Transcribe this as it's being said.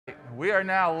We are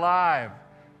now live.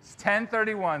 It's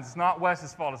 10:31. It's not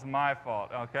Wes's fault. It's my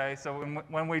fault. Okay. So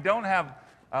when we don't have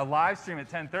a live stream at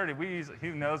 10:30, we usually,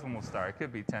 who knows when we'll start? It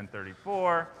could be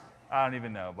 10:34. I don't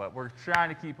even know. But we're trying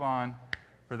to keep on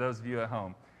for those of you at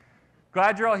home.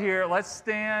 Glad you're all here. Let's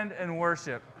stand and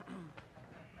worship.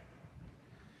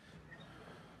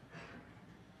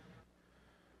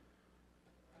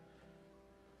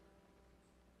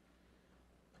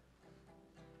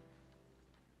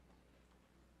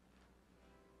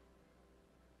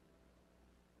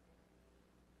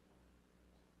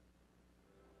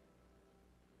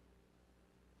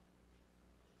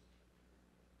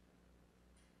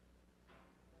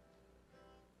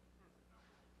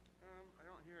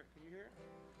 Can you hear it?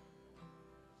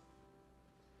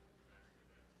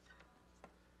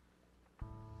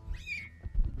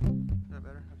 Is that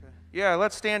better? Okay. Yeah,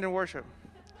 let's stand and worship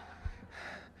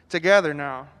together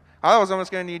now. I was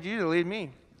almost going to need you to lead me.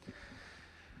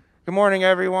 Good morning,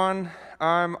 everyone.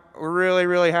 We're really,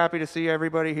 really happy to see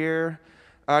everybody here.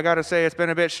 I got to say, it's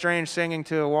been a bit strange singing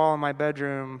to a wall in my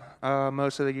bedroom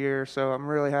most of the year, so I'm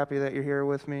really happy that you're here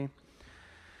with me.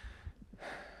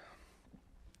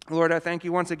 Lord, I thank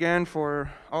you once again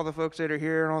for all the folks that are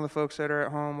here and all the folks that are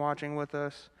at home watching with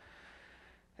us.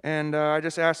 And I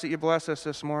just ask that you bless us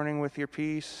this morning with your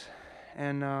peace.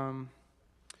 And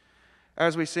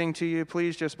as we sing to you,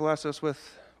 please just bless us with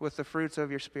the fruits of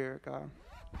your Spirit, God.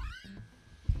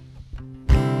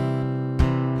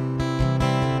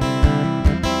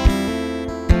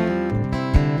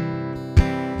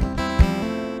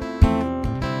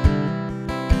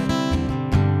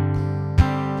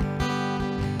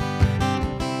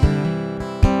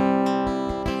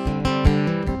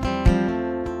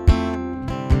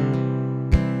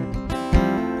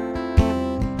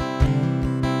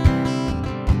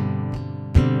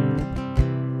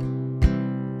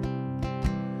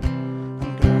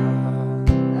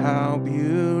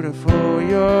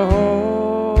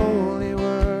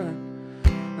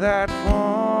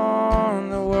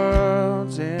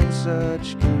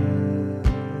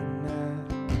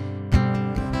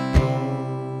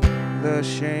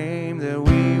 Shame that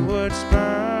we would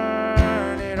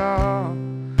spurn it all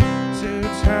to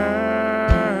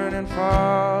turn and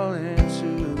fall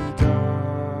into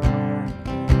darkness.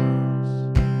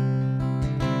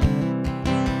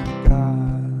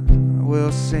 God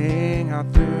will sing how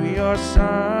through your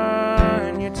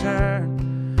Son you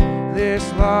turn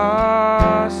this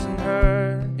loss and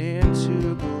hurt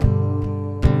into glory.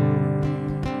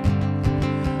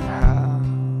 How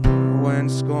when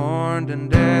scorned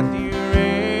and death you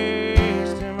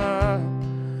raised him up,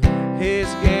 his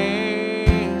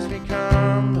gains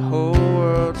become the whole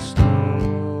world's story.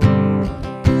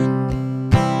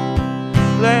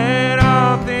 Let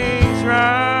all things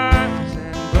rise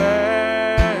and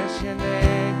bless your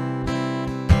name.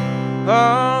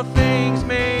 All things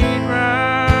made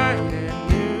right and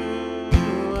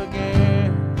new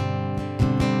again.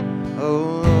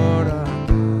 Oh Lord our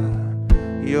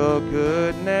God, your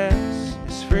goodness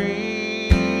is free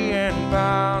and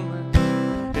boundless,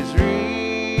 is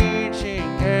reaching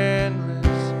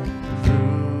endless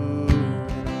through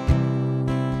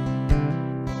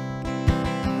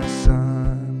the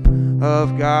Son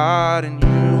of God, and you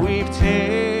we've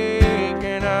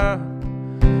taken up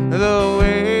the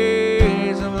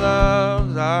ways of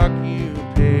love's occupation.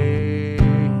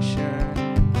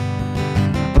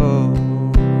 Oh,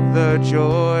 the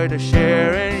joy to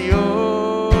share in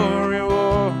your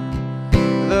reward,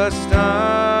 the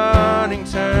stunning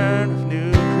turn of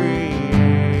new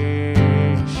creation.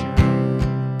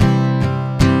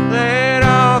 Let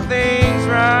all things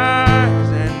rise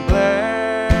and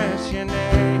bless your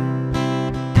name.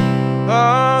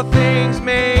 All things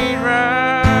made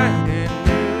right and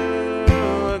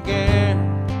new again.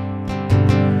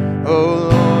 Oh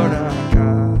Lord our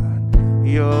God,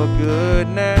 your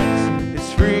goodness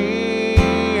is free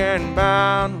and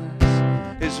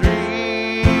boundless, is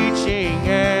reaching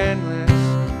endless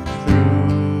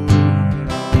through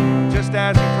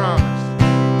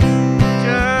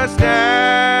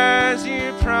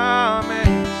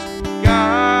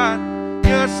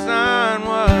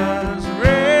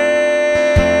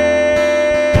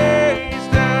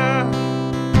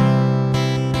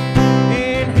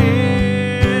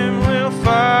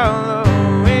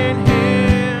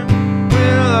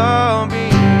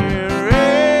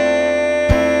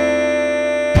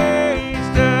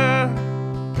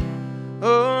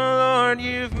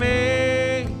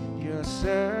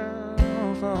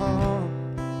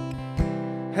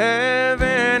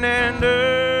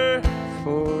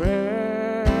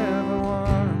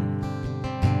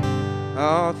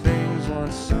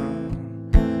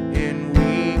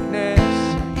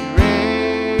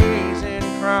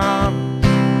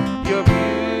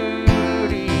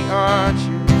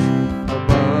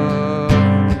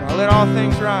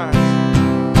rise.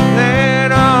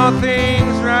 Let all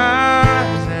things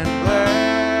rise and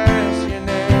bless your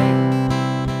name.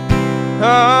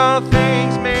 All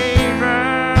things made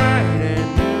right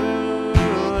and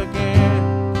new again.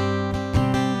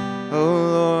 Oh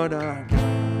Lord our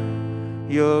God,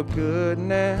 your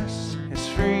goodness is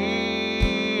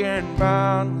free and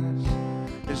boundless,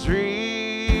 is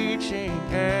reaching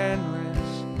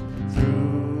endless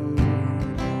through.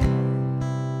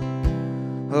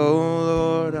 Oh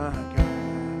Lord our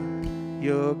God,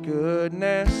 your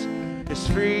goodness is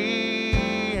free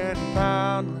and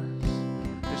boundless,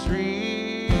 is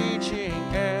reaching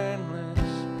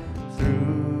endless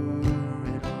through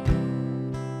it all.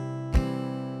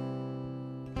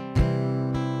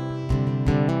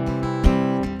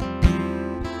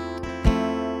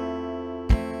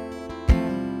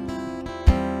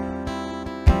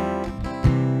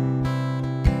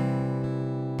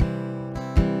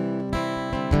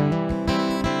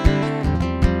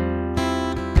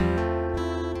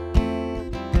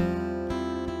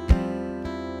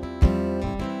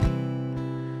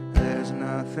 There's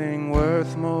nothing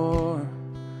worth more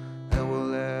that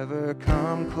will ever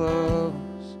come close.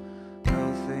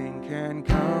 Nothing can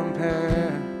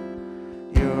compare.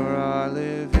 You're our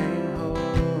living hope.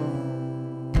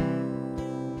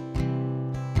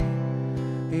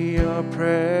 Your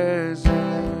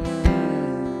presence,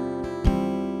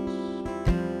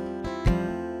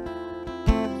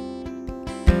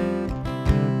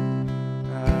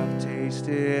 I've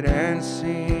tasted and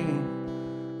seen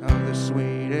of the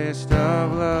sweetest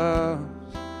of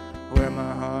loves, where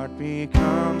my heart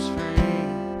becomes free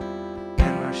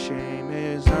and my shame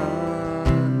is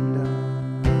undone.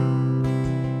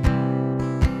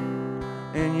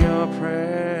 In your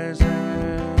presence,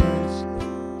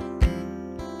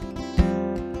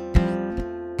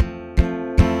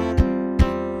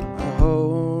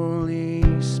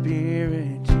 Holy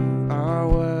Spirit, you are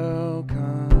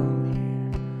welcome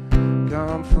here.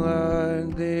 Come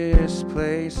flood this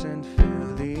place and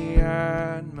fill the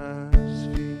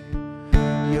atmosphere.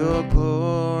 Your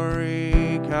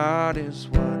glory, God, is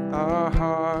what our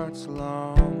hearts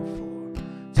long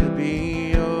for, to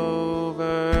be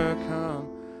overcome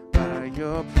by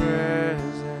your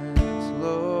presence,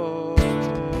 Lord.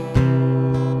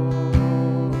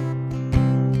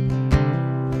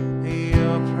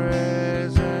 Your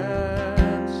presence,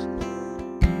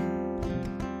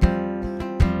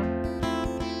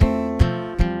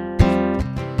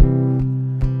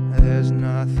 there's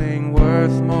nothing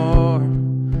worth more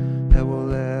that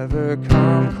will ever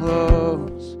come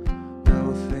close.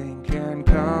 Nothing can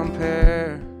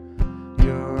compare.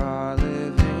 You're our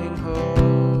living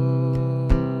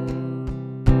hope.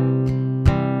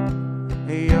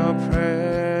 Your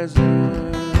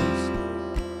presence,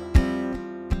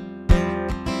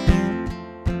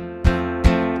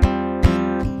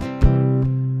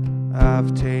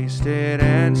 I've tasted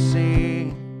and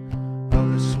seen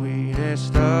of the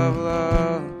sweetest of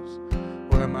loves,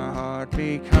 where my heart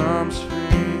becomes free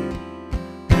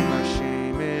and my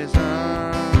shame is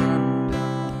undone.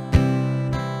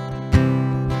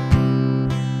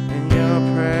 In your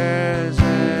presence,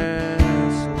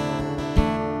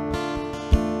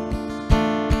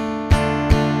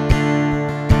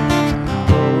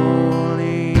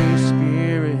 Holy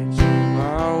Spirit, you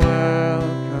are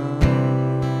welcome.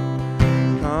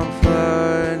 Come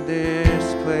flood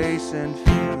this place and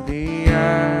fill the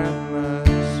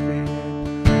atmosphere.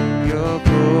 Your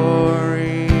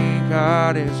glory,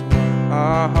 God, is what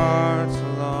our hearts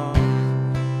long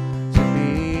for, to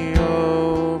be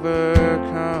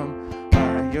overcome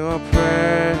by your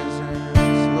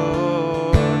presence,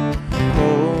 Lord.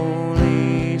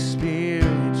 Holy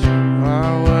Spirit, you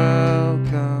are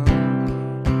welcome.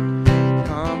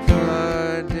 Come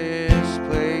flood this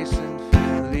place and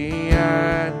fill the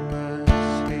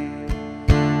atmosphere.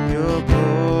 Your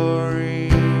glory,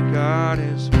 God,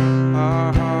 is what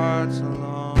our hearts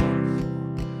long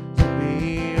for, to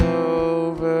be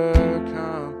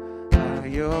overcome by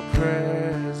your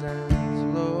presence,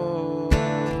 Lord.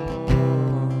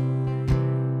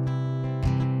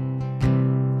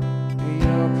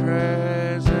 Your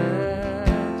presence,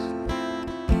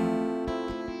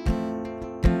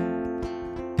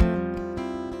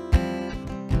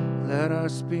 let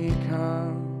us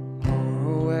become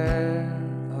more aware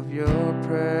of your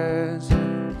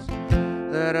presence.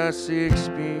 Let us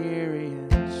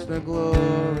experience the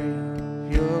glory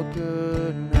of your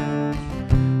goodness.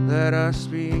 Let us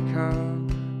become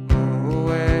more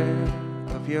aware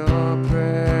of your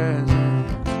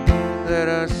presence. Let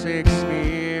us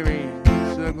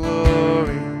experience the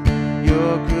glory,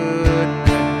 your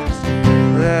goodness.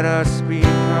 Let us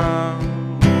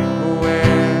become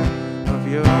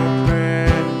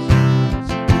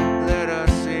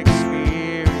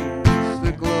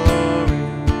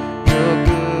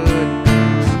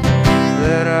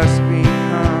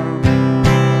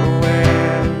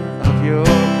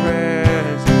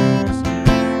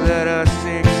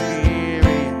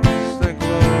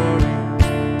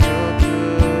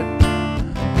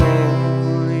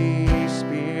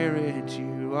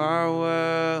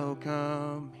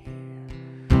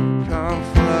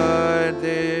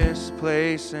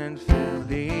place and fill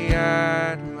the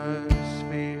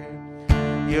atmosphere.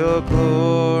 Your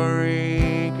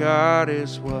glory, God,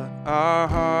 is what our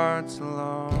hearts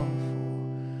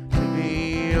long for, to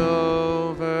be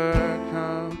overcome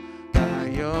by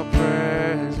your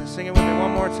presence. Sing it with me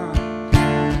one more time.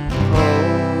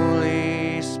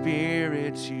 Holy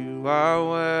Spirit, you are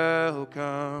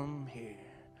welcome here.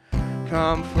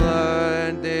 Come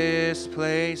flood this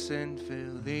place and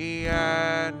fill the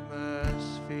atmosphere.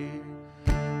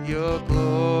 Your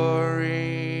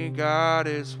glory, God,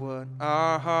 is what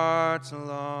our hearts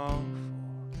long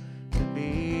for, to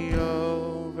be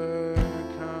overcome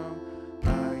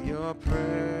by your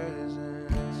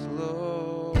presence,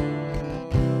 Lord.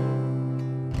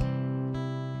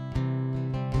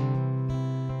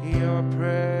 Your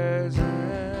presence.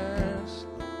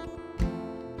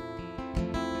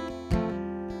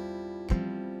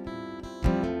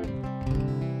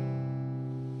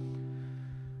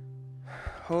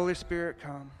 Holy Spirit,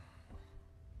 come.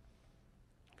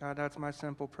 God, that's my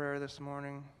simple prayer this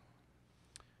morning.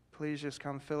 Please just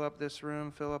come fill up this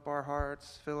room, fill up our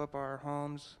hearts, fill up our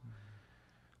homes.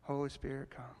 Holy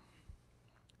Spirit, come.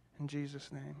 In Jesus'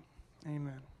 name,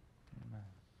 amen. Amen.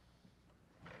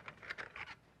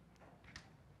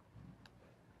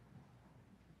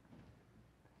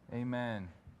 Amen.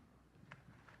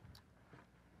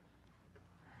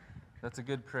 That's a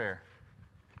good prayer.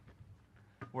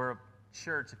 We're a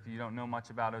church, if you don't know much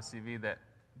about OCV, that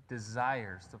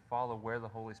desires to follow where the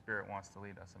Holy Spirit wants to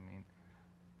lead us. I mean,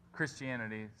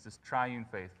 Christianity is this triune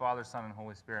faith, Father, Son, and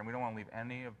Holy Spirit, and we don't want to leave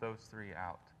any of those three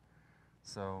out.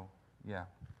 So, yeah,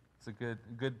 it's a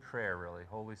good prayer, really.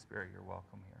 Holy Spirit, you're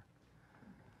welcome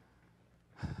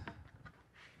here.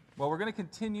 Well, we're going to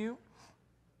continue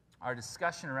our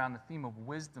discussion around the theme of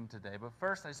wisdom today. But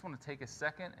first, I just want to take a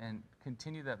second and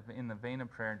continue that in the vein of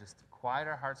prayer and just to quiet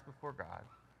our hearts before God.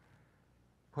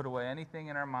 Put away anything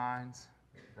in our minds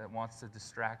that wants to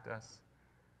distract us,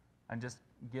 and just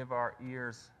give our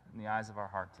ears and the eyes of our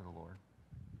heart to the Lord.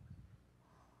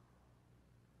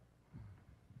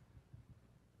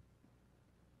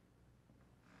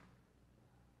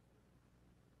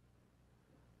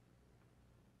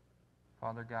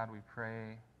 Father God, we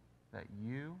pray that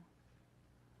you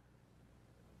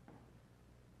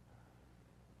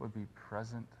would be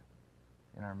present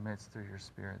in our midst through your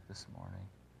Spirit this morning.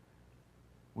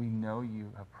 We know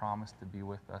you have promised to be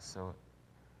with us, so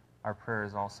our prayer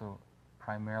is also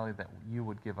primarily that you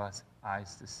would give us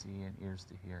eyes to see and ears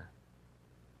to hear.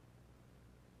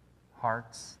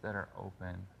 Hearts that are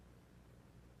open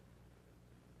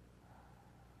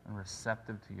and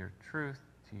receptive to your truth,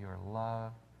 to your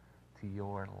love, to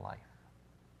your life.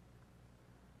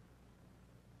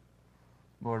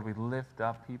 Lord, we lift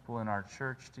up people in our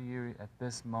church to you at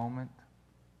this moment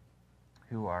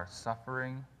who are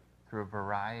suffering through a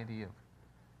variety of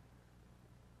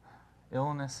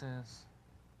illnesses,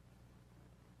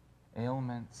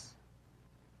 ailments,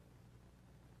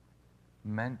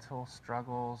 mental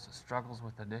struggles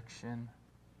with addiction.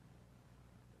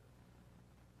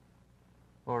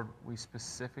 Lord, we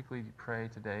specifically pray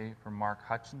today for Mark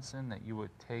Hutchinson, that you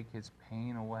would take his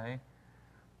pain away,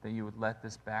 that you would let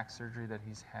this back surgery that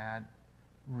he's had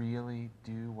really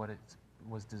do what it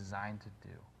was designed to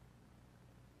do.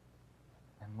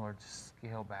 And Lord, just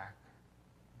scale back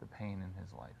the pain in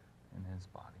his life, in his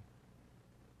body.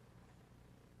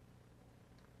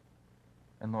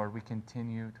 And Lord, we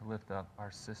continue to lift up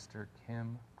our sister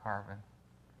Kim Carvin.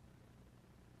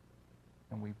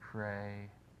 And we pray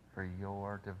for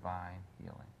your divine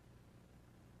healing.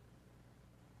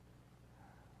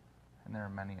 And there are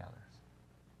many others.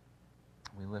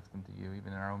 We lift them to you,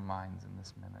 even in our own minds in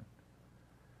this minute.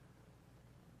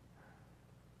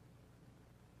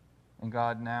 And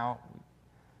God, now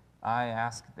I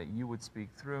ask that you would speak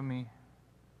through me,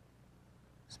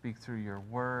 speak through your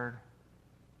word,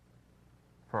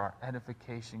 for our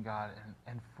edification, God,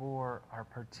 and for our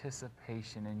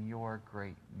participation in your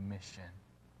great mission.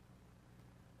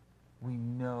 We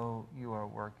know you are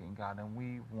working, God, and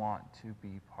we want to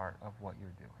be part of what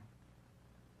you're doing.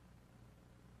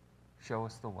 Show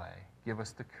us the way. Give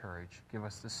us the courage. Give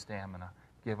us the stamina.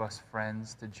 Give us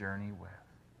friends to journey with.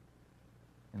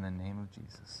 In the name of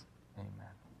Jesus, amen.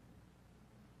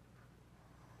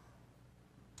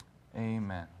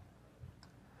 Amen.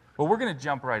 Well, we're going to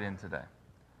jump right in today.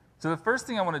 So the first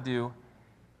thing I want to do,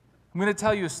 I'm going to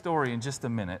tell you a story in just a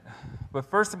minute. But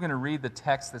first I'm going to read the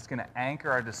text that's going to anchor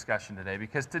our discussion today,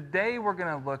 because today we're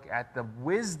going to look at the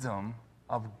wisdom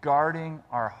of guarding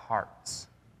our hearts.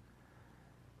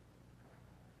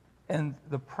 And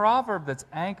the proverb that's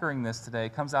anchoring this today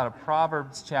comes out of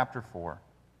Proverbs chapter 4.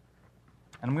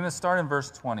 And I'm going to start in verse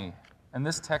 20. And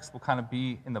this text will kind of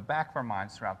be in the back of our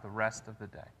minds throughout the rest of the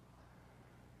day.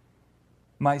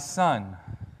 My son,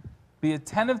 be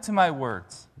attentive to my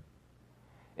words.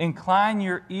 Incline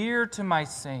your ear to my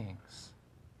sayings.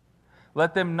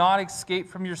 Let them not escape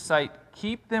from your sight.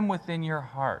 Keep them within your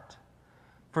heart,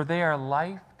 for they are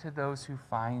life to those who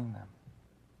find them,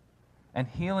 and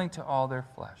healing to all their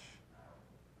flesh.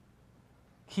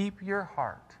 Keep your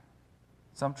heart.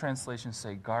 Some translations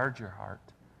say, guard your heart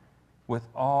with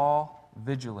all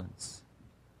vigilance,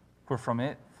 for from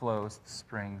it flows the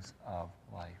springs of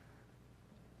life.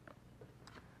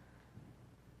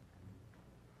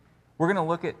 We're going to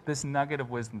look at this nugget of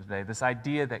wisdom today, this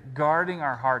idea that guarding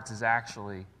our hearts is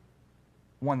actually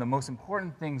one of the most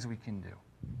important things we can do.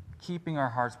 Keeping our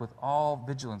hearts with all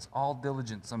vigilance, all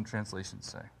diligence, some translations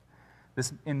say.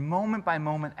 This in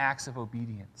moment-by-moment acts of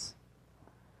obedience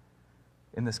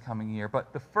in this coming year.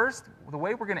 But the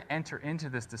way we're going to enter into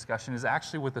this discussion is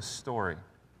actually with a story.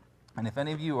 And if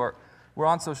any of you were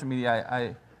on social media,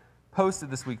 I posted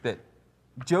this week that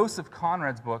Joseph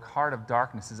Conrad's book, Heart of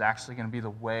Darkness, is actually going to be the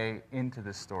way into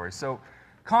this story. So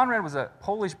Conrad was a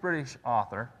Polish-British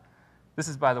author. This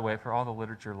is, by the way, for all the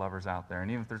literature lovers out there.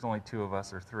 And even if there's only 2 of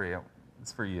us or 3,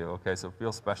 it's for you, okay? So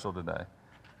feel special today.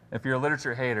 If you're a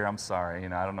literature hater, I'm sorry.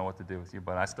 I don't know what to do with you,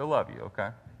 but I still love you, okay?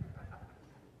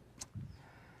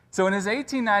 So in his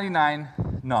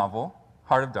 1899 novel,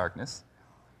 Heart of Darkness,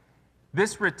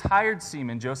 this retired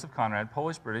seaman, Joseph Conrad,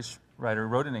 Polish-British writer,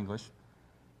 wrote in English,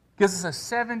 gives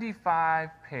us a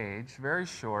 75-page, very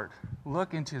short,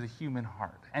 look into the human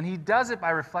heart. And he does it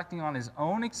by reflecting on his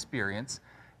own experience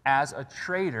as a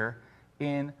trader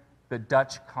in the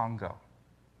Dutch Congo.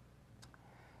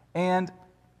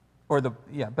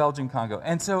 Belgian Congo.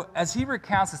 And so as he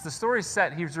recounts this, the story is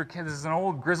set, this is an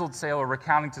old grizzled sailor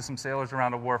recounting to some sailors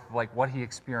around a wharf like what he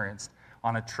experienced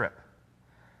on a trip.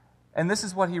 And this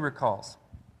is what he recalls.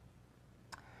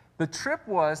 The trip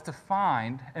was to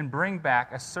find and bring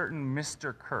back a certain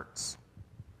Mr. Kurtz,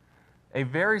 a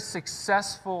very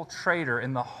successful trader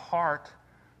in the heart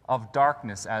of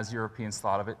darkness, as Europeans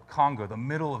thought of it, Congo, the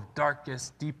middle of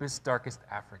darkest, deepest, darkest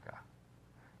Africa.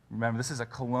 Remember, this is a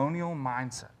colonial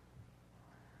mindset.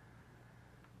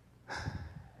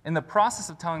 In the process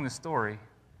of telling the story,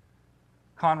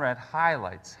 Conrad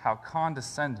highlights how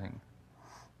condescending,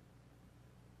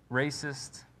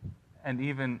 racist, and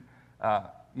even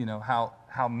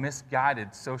how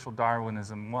misguided social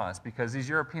Darwinism was, because these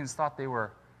Europeans thought they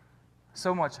were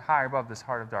so much higher above this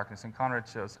heart of darkness, and Conrad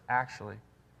shows actually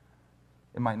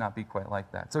it might not be quite like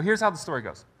that. So here's how the story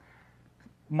goes.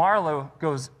 Marlowe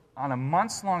goes on a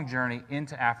months-long journey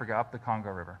into Africa up the Congo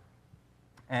River.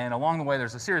 And along the way,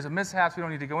 there's a series of mishaps we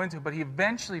don't need to go into, but he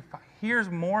eventually hears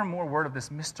more and more word of this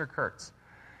Mr. Kurtz.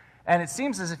 And it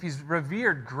seems as if he's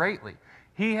revered greatly.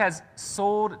 He has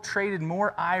traded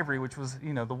more ivory, which was,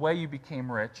 the way you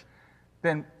became rich,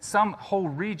 than some whole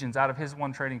regions out of his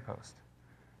one trading post.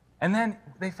 And then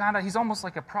they found out he's almost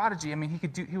like a prodigy. I mean,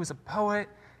 he was a poet,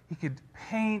 he could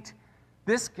paint.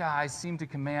 This guy seemed to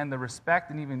command the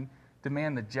respect and even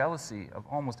demand the jealousy of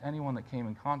almost anyone that came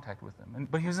in contact with him.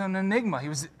 But he was an enigma. He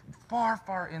was far,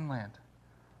 far inland.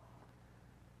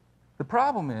 The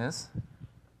problem is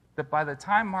that by the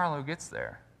time Marlowe gets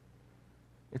there,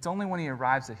 it's only when he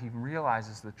arrives that he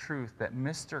realizes the truth that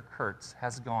Mr. Kurtz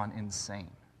has gone insane.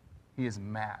 He is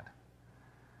mad.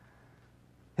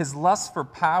 His lust for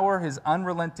power, his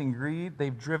unrelenting greed,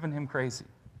 they've driven him crazy.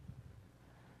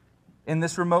 In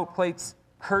this remote place,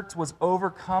 Kurtz was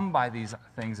overcome by these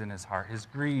things in his heart, his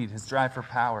greed, his drive for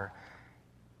power.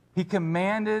 He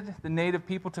commanded the native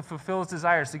people to fulfill his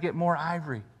desires, to get more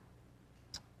ivory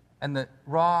and the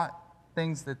raw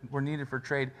things that were needed for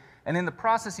trade. And in the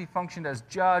process, he functioned as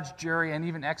judge, jury, and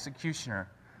even executioner.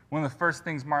 One of the first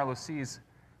things Marlowe sees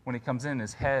when he comes in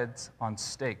is heads on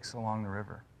stakes along the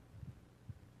river.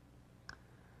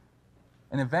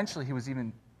 And eventually, he was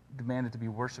even demanded to be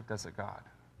worshipped as a god.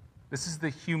 This is the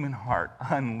human heart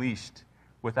unleashed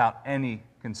without any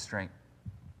constraint.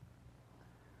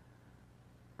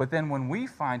 But then when we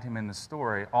find him in the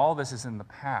story, all this is in the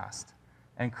past,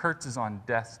 and Kurtz is on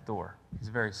death's door. He's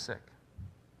very sick.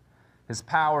 His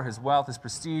power, his wealth, his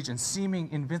prestige, and seeming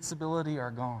invincibility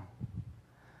are gone.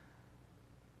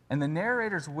 And the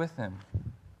narrator's with him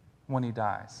when he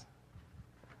dies.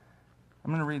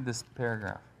 I'm going to read this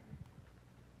paragraph.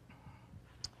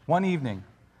 One evening,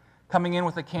 coming in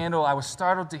with a candle, I was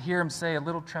startled to hear him say a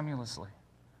little tremulously,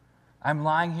 "I'm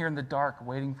lying here in the dark,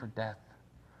 waiting for death."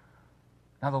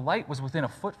 Now the light was within a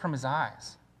foot from his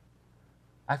eyes.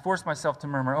 I forced myself to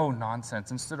murmur, "Oh,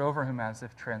 nonsense," and stood over him as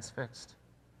if transfixed.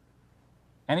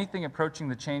 Anything approaching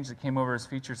the change that came over his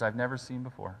features I've never seen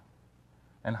before.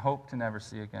 and hoped to never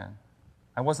see again.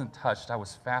 I wasn't touched, I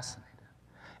was fascinated.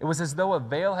 It was as though a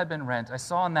veil had been rent. I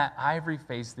saw in that ivory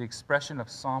face the expression of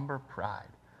somber pride,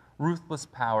 ruthless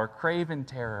power, craven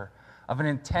terror, of an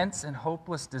intense and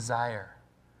hopeless desire.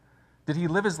 Did he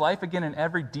live his life again in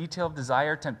every detail of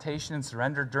desire, temptation, and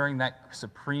surrender during that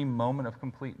supreme moment of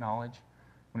complete knowledge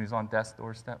when he was on death's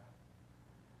doorstep?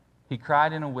 He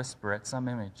cried in a whisper at some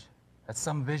image, at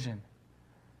some vision.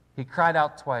 He cried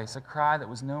out twice, a cry that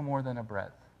was no more than a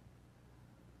breath.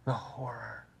 The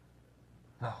horror,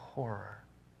 the horror.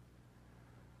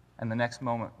 And the next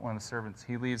moment,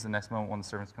 he leaves. The next moment, one of the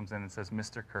servants comes in and says,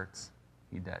 Mr. Kurtz,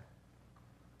 he dead.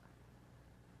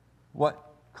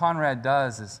 What Conrad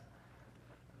does is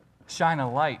shine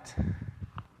a light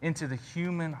into the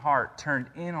human heart turned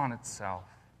in on itself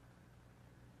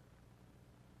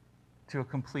to a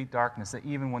complete darkness that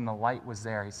even when the light was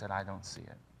there, he said, I don't see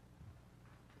it.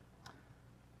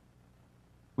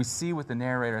 We see with the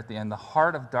narrator at the end, the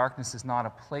heart of darkness is not a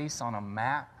place on a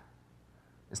map.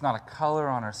 It's not a color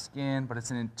on our skin, but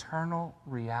it's an internal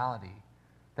reality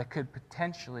that could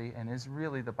potentially, and is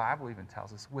really, the Bible even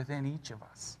tells us, within each of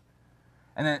us.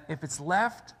 And that if it's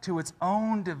left to its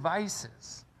own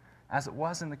devices, as it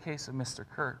was in the case of Mr.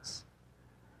 Kurtz,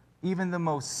 even the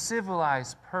most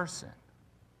civilized person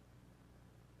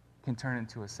can turn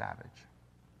into a savage.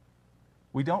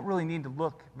 We don't really need to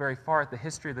look very far at the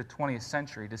history of the 20th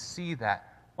century to see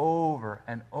that over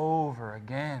and over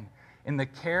again in the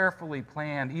carefully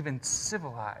planned, even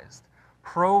civilized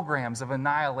programs of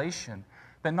annihilation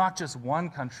that not just one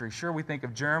country, sure we think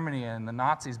of Germany and the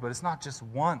Nazis, but it's not just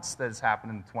once that has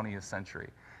happened in the 20th century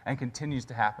and continues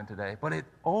to happen today, but it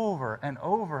over and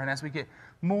over, and as we get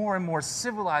more and more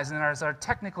civilized and as our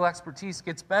technical expertise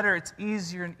gets better, it's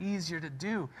easier and easier to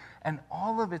do, and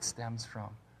all of it stems from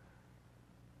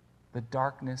the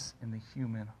darkness in the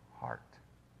human heart.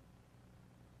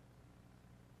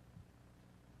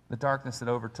 The darkness that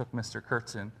overtook Mr.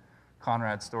 Kurtz in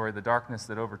Conrad's story, the darkness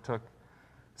that overtook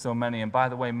so many. And by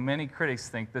the way, many critics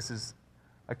think this is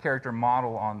a character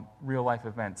model on real-life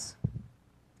events.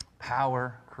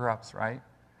 Power corrupts, right?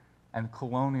 And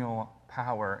colonial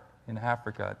power in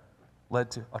Africa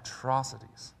led to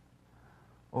atrocities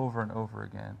over and over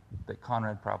again that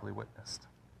Conrad probably witnessed.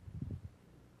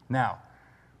 Now,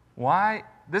 why?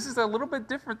 This is a little bit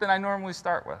different than I normally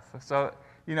start with. So,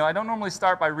 I don't normally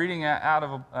start by reading out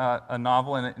of a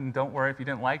novel, and don't worry if you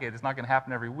didn't like it. It's not going to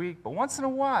happen every week. But once in a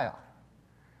while,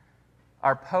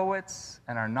 our poets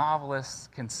and our novelists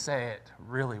can say it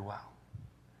really well,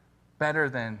 better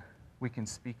than we can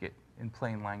speak it in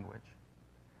plain language.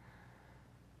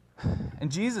 And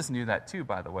Jesus knew that too,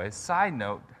 by the way. Side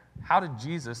note, how did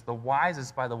Jesus, the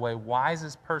wisest, by the way,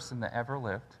 wisest person that ever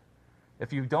lived,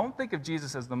 if you don't think of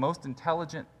Jesus as the most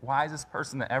intelligent, wisest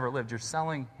person that ever lived, you're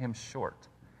selling him short.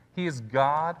 He is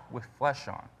God with flesh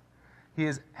on. He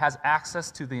has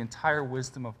access to the entire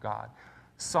wisdom of God.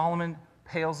 Solomon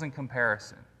pales in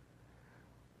comparison.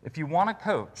 If you want a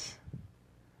coach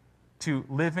to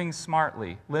living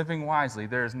smartly, living wisely,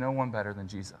 there is no one better than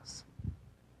Jesus.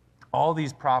 All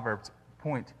these proverbs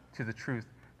point to the truth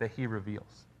that he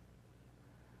reveals.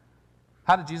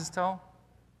 How did Jesus tell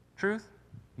truth?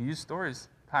 He used stories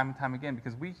time and time again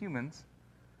because we humans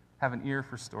have an ear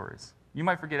for stories. You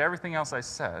might forget everything else I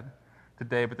said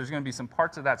today, but there's going to be some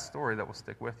parts of that story that will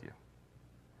stick with you,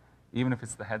 even if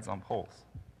it's the heads on poles.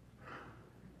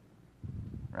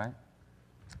 Right?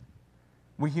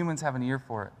 We humans have an ear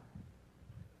for it.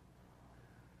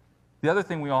 The other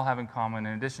thing we all have in common,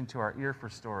 in addition to our ear for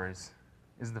stories,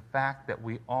 is the fact that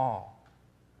we all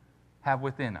have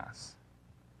within us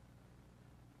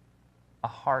a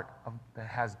heart that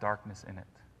has darkness in it.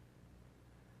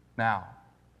 Now,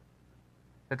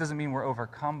 that doesn't mean we're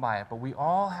overcome by it, but we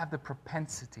all have the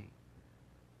propensity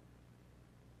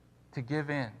to give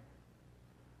in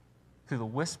to the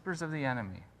whispers of the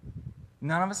enemy.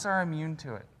 None of us are immune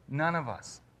to it. None of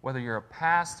us. Whether you're a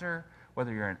pastor,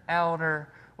 whether you're an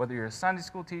elder, whether you're a Sunday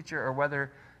school teacher, or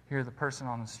whether you're the person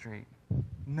on the street.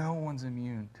 No one's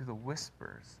immune to the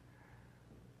whispers,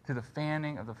 to the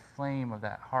fanning of the flame of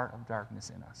that heart of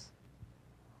darkness in us.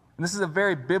 And this is a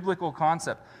very biblical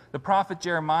concept. The prophet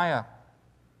Jeremiah,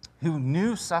 who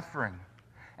knew suffering,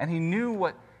 and he knew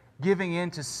what giving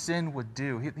in to sin would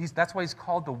do. That's why he's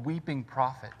called the weeping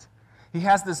prophet. He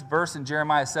has this verse in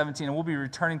Jeremiah 17, and we'll be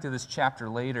returning to this chapter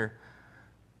later.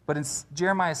 But in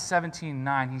Jeremiah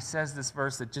 17:9, he says this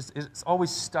verse that it's always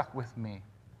stuck with me.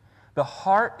 The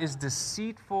heart is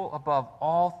deceitful above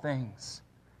all things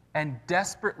and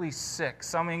desperately sick.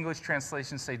 Some English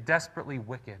translations say desperately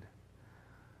wicked.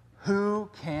 Who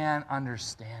can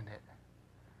understand it?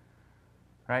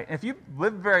 right? If you've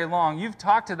lived very long, you've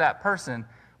talked to that person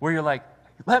where you're like,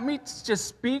 let me just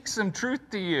speak some truth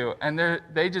to you, and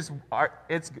they just are.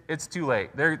 It's too late.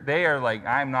 They are like,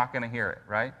 I'm not going to hear it,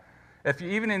 right? If you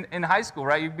even in high school,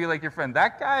 right, you'd be like your friend,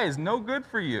 that guy is no good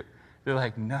for you. They're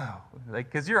like, no,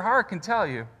 because your heart can tell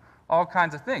you all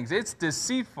kinds of things. It's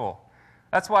deceitful.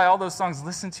 That's why all those songs,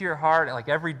 listen to your heart, like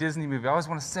every Disney movie. I always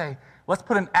want to say, let's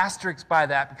put an asterisk by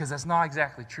that because that's not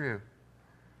exactly true.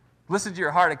 Listen to your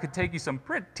heart. It could take you some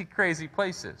pretty crazy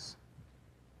places.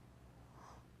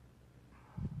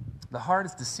 The heart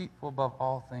is deceitful above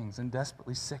all things and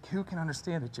desperately sick. Who can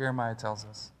understand it? Jeremiah tells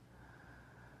us.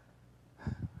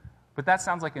 But that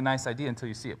sounds like a nice idea until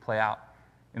you see it play out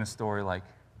in a story like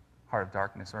Heart of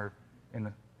Darkness, or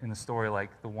in a story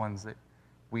like the ones that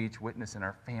we each witness in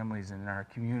our families and in our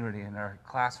community and in our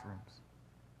classrooms.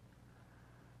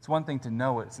 It's one thing to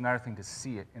know it. It's another thing to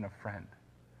see it in a friend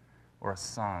or a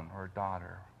son or a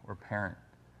daughter or a parent.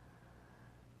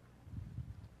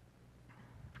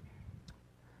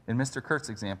 In Mr. Kurt's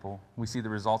example, we see the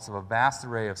results of a vast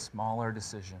array of smaller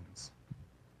decisions.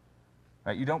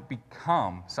 Right? You don't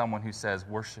become someone who says,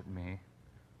 worship me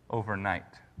overnight.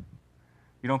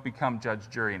 You don't become judge,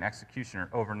 jury, and executioner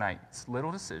overnight. It's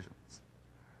little decisions.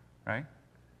 Right?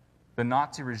 The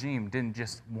Nazi regime didn't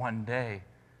just one day,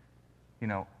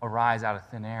 arise out of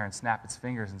thin air and snap its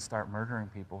fingers and start murdering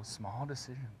people. Small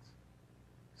decisions.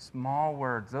 Small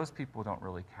words. Those people don't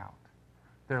really count.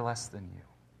 They're less than you.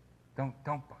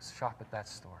 Don't shop at that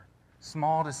store.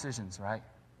 Small decisions, right?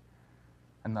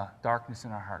 And the darkness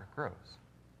in our heart grows.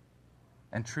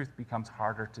 And truth becomes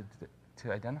harder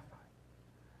to identify.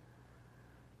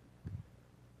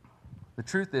 The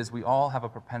truth is we all have a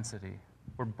propensity.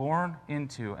 We're born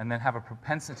into and then have a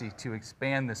propensity to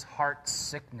expand this heart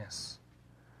sickness.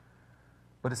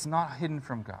 But it's not hidden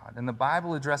from God. And the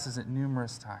Bible addresses it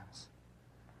numerous times.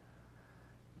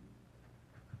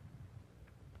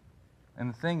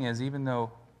 And the thing is, even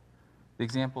though the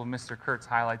example of Mr. Kurtz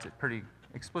highlights it pretty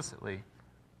explicitly,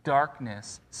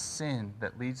 darkness, sin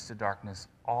that leads to darkness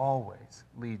always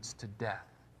leads to death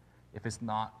if it's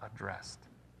not addressed.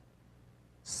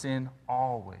 Sin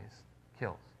always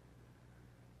kills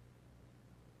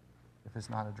if it's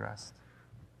not addressed,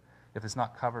 if it's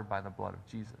not covered by the blood of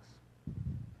Jesus.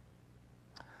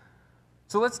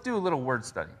 So let's do a little word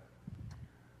study.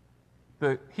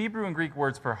 The Hebrew and Greek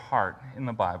words for heart in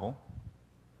the Bible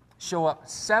show up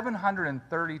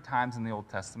 730 times in the Old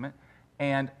Testament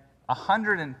and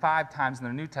 105 times in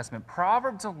the New Testament.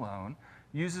 Proverbs alone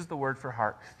uses the word for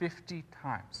heart 50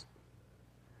 times.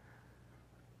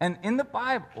 And in the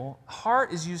Bible,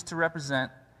 heart is used to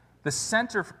represent the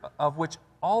center of which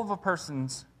all of a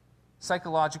person's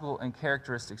psychological and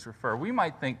characteristics refer. We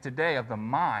might think today of the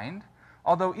mind,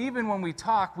 although even when we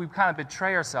talk, we kind of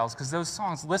betray ourselves because those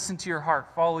songs, listen to your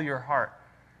heart, follow your heart.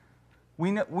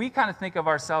 We kind of think of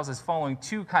ourselves as following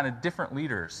two kind of different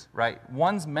leaders, right?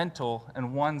 One's mental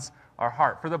and one's our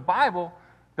heart. For the Bible,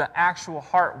 the actual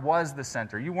heart was the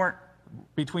center. You weren't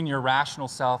between your rational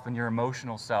self and your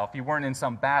emotional self. You weren't in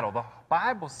some battle. The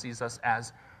Bible sees us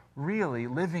as really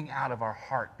living out of our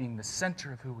heart, being the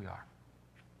center of who we are.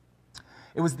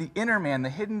 It was the inner man, the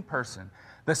hidden person,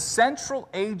 the central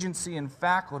agency and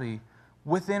faculty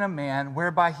within a man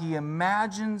whereby he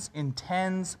imagines,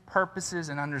 intends, purposes,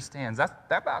 and understands. That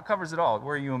about covers it all.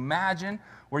 Where you imagine,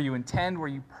 where you intend, where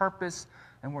you purpose,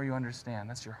 and where you understand.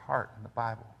 That's your heart in the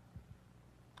Bible.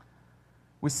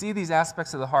 We see these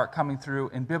aspects of the heart coming through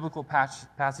in biblical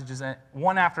passages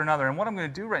one after another. And what I'm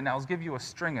going to do right now is give you a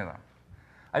string of them.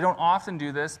 I don't often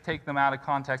do this, take them out of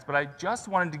context, but I just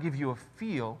wanted to give you a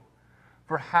feel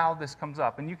for how this comes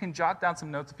up. And you can jot down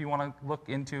some notes if you want to look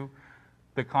into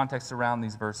the context around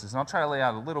these verses. And I'll try to lay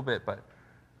out a little bit, but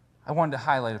I wanted to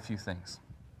highlight a few things.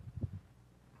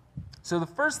 So the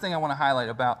first thing I want to highlight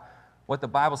about what the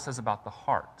Bible says about the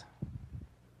heart.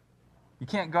 You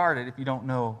can't guard it if you don't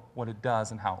know what it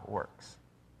does and how it works.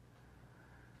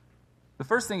 The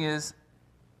first thing is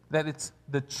that it's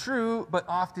the true but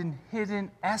often hidden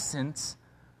essence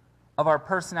of our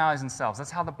personalities and selves.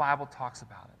 That's how the Bible talks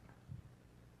about it.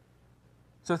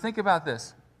 So think about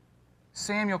this.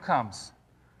 Samuel comes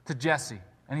to Jesse,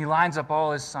 and he lines up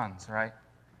all his sons, right?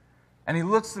 And he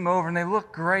looks them over, and they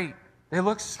look great. They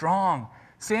look strong.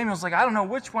 Samuel's like, I don't know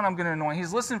which one I'm going to anoint.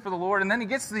 He's listening for the Lord, and then he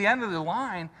gets to the end of the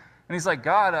line, and he's like,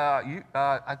 God,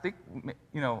 I think,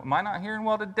 am I not hearing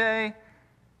well today?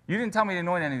 You didn't tell me to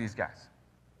anoint any of these guys.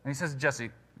 And he says to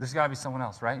Jesse, there's got to be someone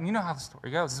else, right? And you know how the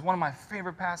story goes. This is one of my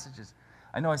favorite passages.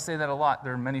 I know I say that a lot.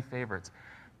 There are many favorites.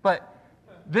 But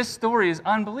this story is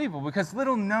unbelievable because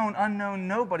little known, unknown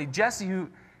nobody, Jesse, who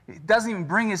He doesn't even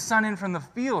bring his son in from the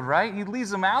field, right? He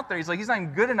leaves him out there. He's like, he's not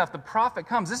even good enough. The prophet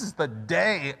comes. This is the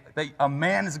day that a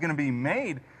man is going to be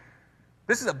made.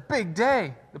 This is a big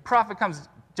day. The prophet comes.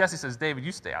 Jesse says, David,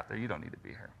 you stay out there. You don't need to be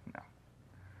here. No.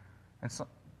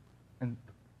 And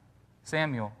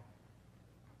Samuel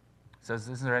says,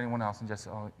 is there anyone else? And Jesse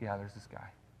says, oh, yeah, there's this guy,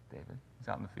 David. He's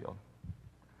out in the field.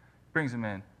 Brings him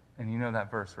in. And you know that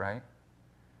verse, right?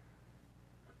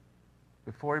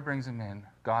 Before he brings him in,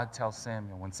 God tells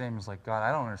Samuel, when Samuel's like, God,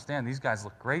 I don't understand. These guys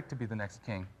look great to be the next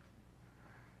king.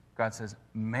 God says,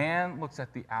 man looks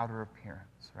at the outer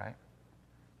appearance, right?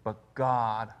 But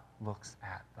God looks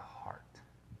at the heart.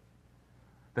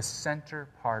 The center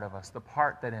part of us, the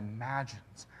part that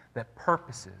imagines, that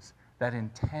purposes, that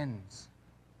intends,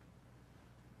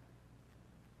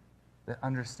 that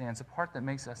understands, the part that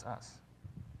makes us us.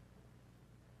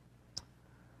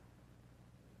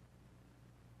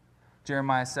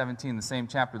 Jeremiah 17, the same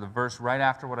chapter, the verse right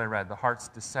after what I read. The heart's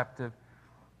deceptive,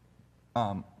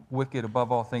 wicked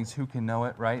above all things. Who can know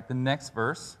it, right? The next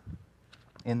verse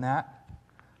in that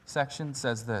section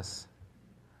says this.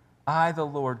 I, the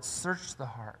Lord, search the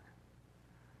heart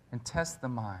and test the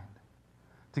mind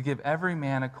to give every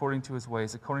man according to his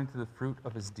ways, according to the fruit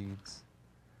of his deeds.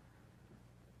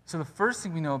 So the first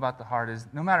thing we know about the heart is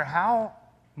no matter how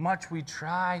much we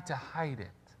try to hide it,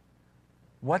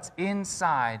 what's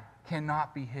inside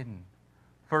cannot be hidden.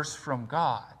 First from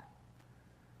God,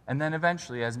 and then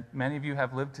eventually, as many of you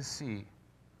have lived to see,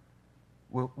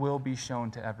 will be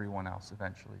shown to everyone else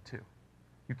eventually too.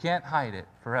 You can't hide it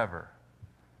forever,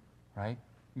 right?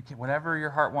 You can, whatever your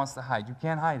heart wants to hide, you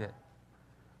can't hide it.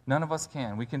 None of us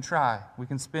can. We can try. We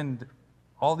can spin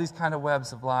all these kind of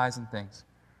webs of lies and things.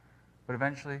 But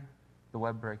eventually, the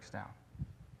web breaks down.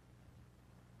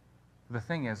 The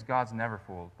thing is, God's never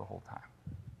fooled the whole time.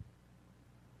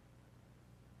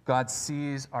 God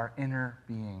sees our inner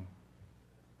being.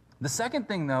 The second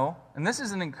thing, though, and this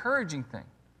is an encouraging thing,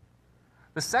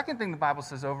 the second thing the Bible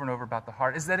says over and over about the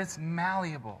heart is that it's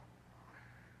malleable.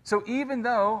 So even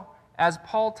though, as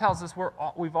Paul tells us,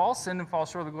 we've all sinned and fall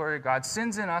short of the glory of God,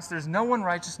 sin's in us, there's no one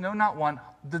righteous, no, not one.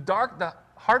 The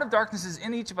heart of darkness is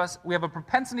in each of us. We have a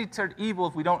propensity toward evil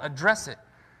if we don't address it.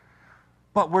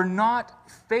 But we're not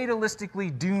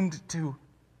fatalistically doomed to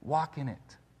walk in it.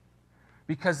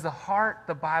 Because the heart,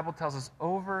 the Bible tells us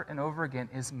over and over again,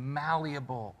 is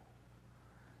malleable.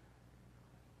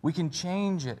 We can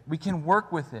change it. We can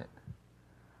work with it.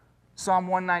 Psalm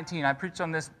 119. I preached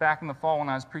on this back in the fall when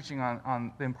I was preaching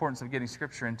on the importance of getting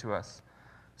Scripture into us.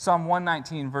 Psalm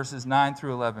 119, verses 9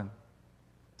 through 11.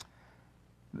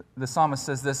 The psalmist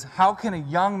says this, how can a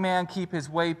young man keep his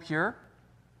way pure?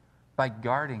 By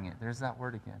guarding it. There's that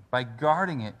word again. By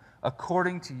guarding it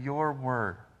according to your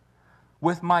word.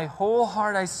 With my whole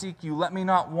heart I seek you. Let me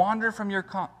not wander from your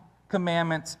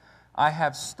commandments. I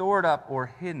have stored up, or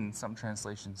hidden, some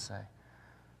translations say.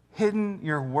 Hidden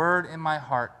your word in my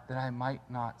heart that I might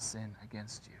not sin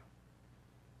against you.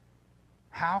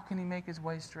 How can he make his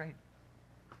way straight?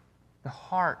 The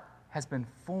heart has been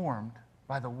formed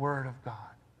by the word of God.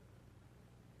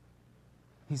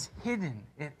 He's hidden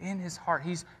it in his heart.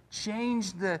 He's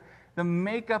changed the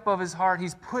makeup of his heart.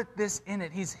 He's put this in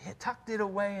it. He's tucked it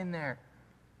away in there.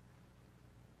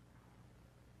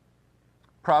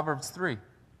 Proverbs 3.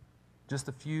 Just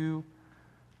a few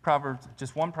Proverbs,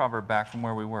 just one proverb back from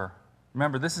where we were.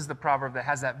 Remember, this is the proverb that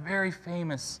has that very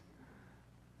famous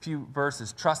few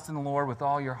verses. Trust in the Lord with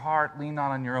all your heart. Lean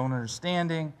not on your own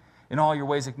understanding. In all your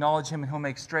ways acknowledge him, and he'll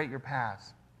make straight your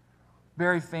paths.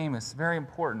 Very famous, very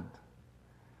important.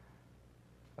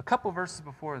 A couple verses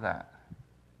before that,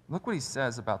 look what he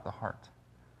says about the heart.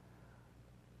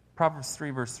 Proverbs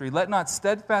 3, verse 3. Let not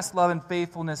steadfast love and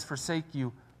faithfulness forsake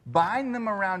you. Bind them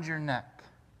around your neck.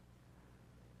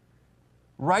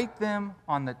 Write them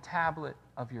on the tablet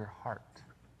of your heart.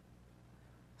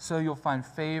 So you'll find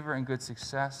favor and good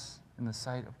success in the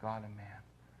sight of God and man.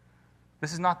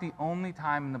 This is not the only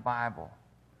time in the Bible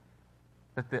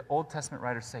that the Old Testament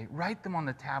writers say, write them on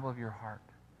the tablet of your heart.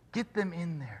 Get them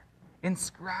in there.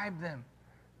 Inscribe them.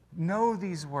 Know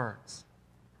these words.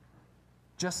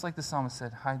 Just like the psalmist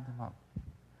said, hide them up.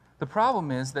 The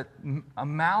problem is that a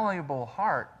malleable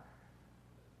heart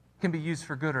can be used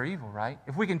for good or evil, right?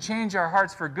 If we can change our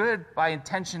hearts for good by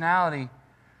intentionality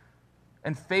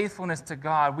and faithfulness to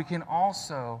God, we can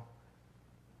also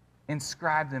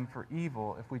inscribe them for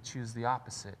evil if we choose the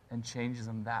opposite and change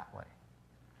them that way.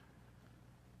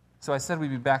 So I said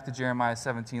we'd be back to Jeremiah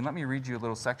 17. Let me read you a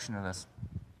little section of this.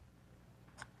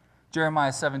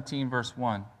 Jeremiah 17, verse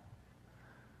 1.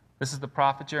 This is the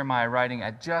prophet Jeremiah writing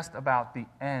at just about the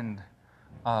end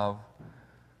of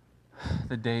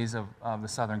the days of the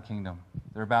southern kingdom.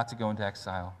 They're about to go into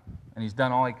exile. And he's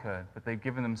done all he could, but they've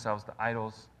given themselves to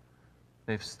idols.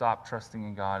 They've stopped trusting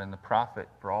in God, and the prophet,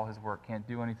 for all his work, can't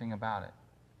do anything about it.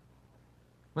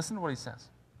 Listen to what he says.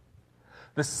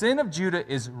 The sin of Judah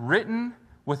is written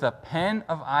with a pen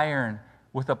of iron,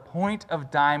 with a point of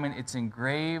diamond. It's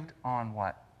engraved on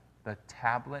what? The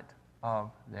tablet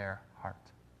of their heart.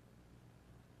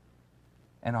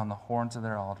 And on the horns of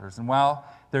their altars. And while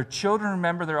their children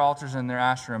remember their altars and their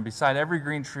Asherim, beside every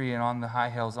green tree and on the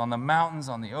high hills, on the mountains,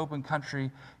 on the open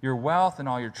country, your wealth and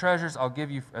all your treasures I'll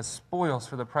give you as spoils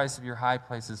for the price of your high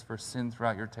places for sin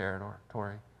throughout your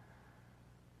territory.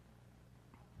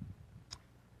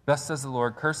 Thus says the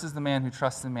Lord, curses the man who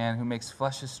trusts in man, who makes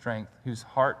flesh his strength, whose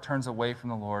heart turns away from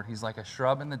the Lord. He's like a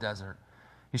shrub in the desert.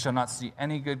 He shall not see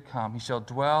any good come. He shall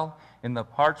dwell in the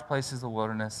parched places of the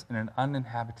wilderness, in an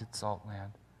uninhabited salt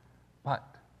land. But,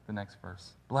 the next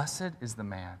verse, blessed is the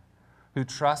man who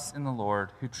trusts in the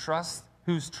Lord,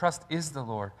 whose trust is the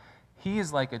Lord. He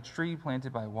is like a tree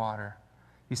planted by water.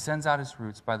 He sends out his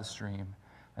roots by the stream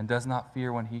and does not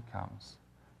fear when heat comes,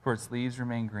 for its leaves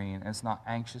remain green, and is not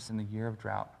anxious in the year of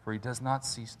drought, for he does not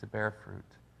cease to bear fruit.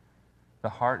 The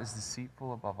heart is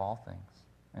deceitful above all things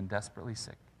and desperately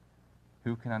sick.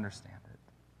 Who can understand it?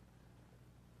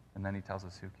 And then he tells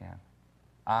us who can.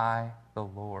 I, the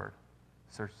Lord,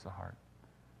 search the heart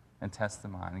and test the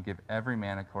mind and give every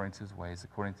man according to his ways,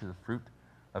 according to the fruit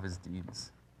of his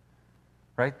deeds.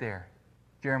 Right there,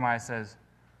 Jeremiah says,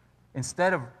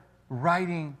 instead of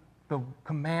writing the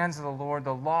commands of the Lord,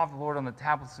 the law of the Lord on the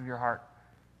tablets of your heart,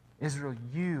 Israel,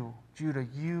 you, Judah,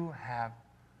 you have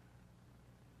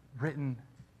written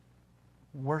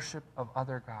worship of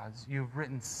other gods. You've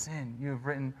written sin. You've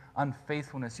written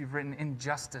unfaithfulness. You've written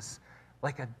injustice.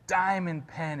 Like a diamond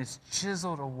pen is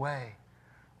chiseled away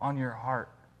on your heart.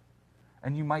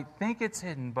 And you might think it's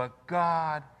hidden, but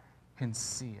God can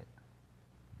see it.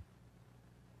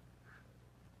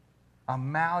 A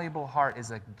malleable heart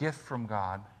is a gift from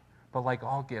God, but like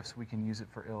all gifts, we can use it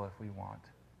for ill if we want.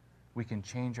 We can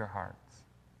change our hearts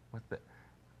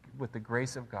with the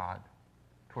grace of God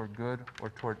toward good or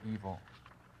toward evil.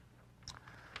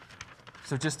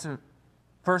 So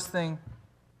first thing,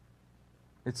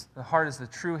 the heart is the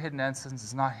true hidden essence.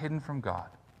 It's not hidden from God.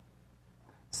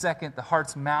 Second, the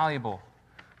heart's malleable.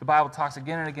 The Bible talks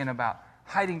again and again about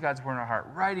hiding God's word in our heart,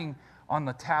 writing on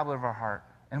the tablet of our heart.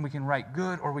 And we can write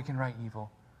good or we can write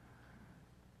evil.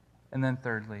 And then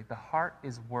thirdly, the heart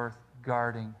is worth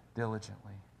guarding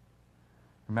diligently.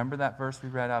 Remember that verse we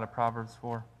read out of Proverbs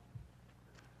 4?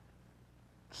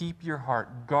 Keep your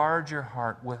heart, guard your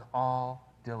heart with all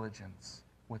diligence,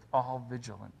 with all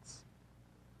vigilance,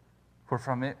 for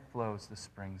from it flows the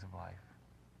springs of life.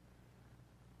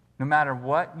 No matter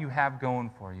what you have going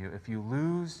for you, if you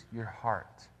lose your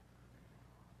heart,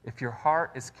 if your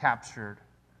heart is captured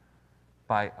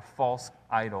by a false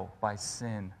idol, by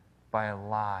sin, by a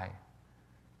lie,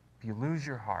 if you lose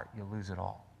your heart, you lose it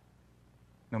all,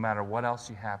 no matter what else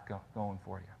you have going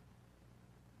for you.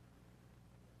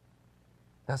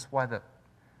 That's why the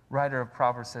writer of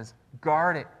Proverbs says,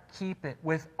 guard it, keep it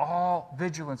with all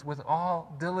vigilance, with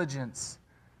all diligence.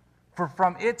 For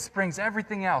from it springs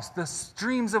everything else. The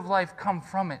streams of life come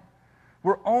from it.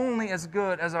 We're only as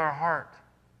good as our heart.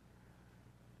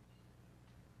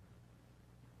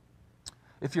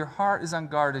 If your heart is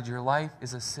unguarded, your life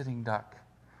is a sitting duck.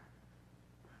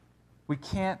 We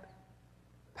can't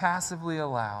passively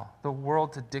allow the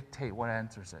world to dictate what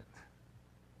enters it.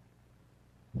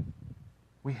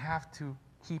 We have to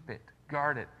keep it,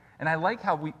 guard it. And I like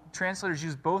how translators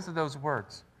use both of those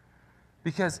words.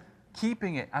 Because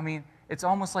keeping it, it's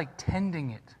almost like tending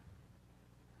it.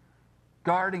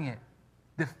 Guarding it,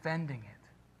 defending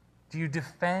it. Do you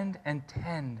defend and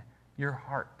tend your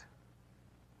heart?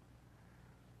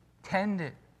 Tend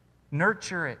it,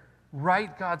 nurture it,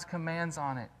 write God's commands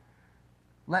on it.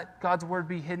 Let God's word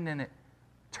be hidden in it.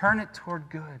 Turn it toward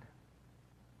good.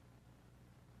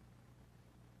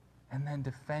 And then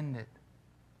defend it.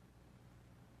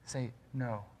 Say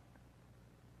no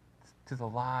to the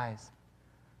lies,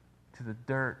 to the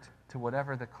dirt, to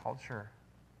whatever the culture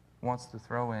wants to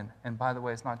throw in. And by the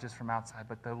way, it's not just from outside,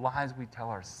 but the lies we tell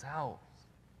ourselves.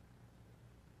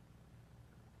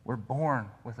 We're born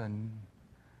with a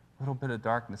little bit of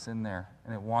darkness in there,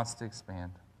 and it wants to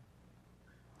expand.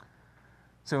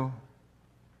 So,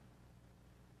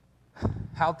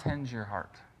 how tends your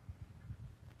heart?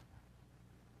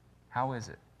 How is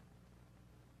it?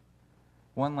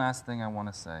 One last thing I want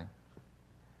to say,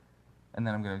 and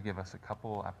then I'm going to give us a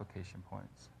couple application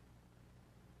points.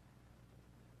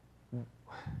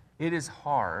 It is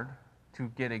hard to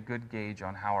get a good gauge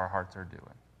on how our hearts are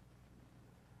doing.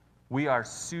 We are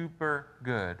super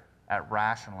good at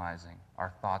rationalizing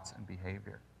our thoughts and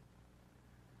behavior.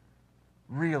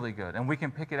 Really good. And we can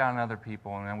pick it out on other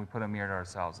people, and then we put a mirror to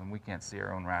ourselves, and we can't see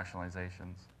our own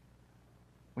rationalizations.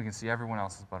 We can see everyone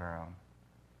else's but our own.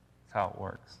 That's how it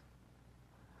works.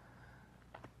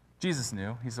 Jesus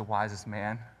knew. He's the wisest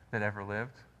man that ever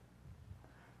lived.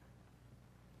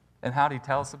 And how did he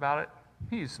tell us about it?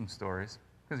 He used some stories,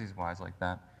 because he's wise like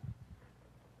that.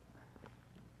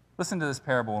 Listen to this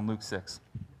parable in Luke 6.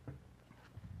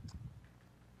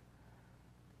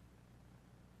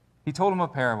 He told him a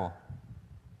parable.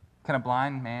 Can a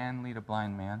blind man lead a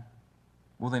blind man?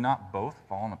 Will they not both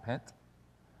fall in a pit?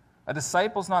 A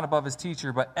disciple's not above his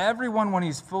teacher, but everyone, when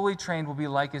he's fully trained, will be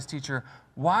like his teacher.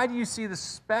 Why do you see the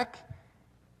speck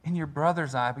in your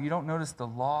brother's eye, but you don't notice the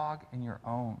log in your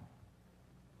own?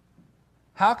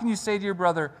 How can you say to your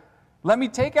brother, let me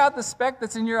take out the speck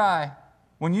that's in your eye,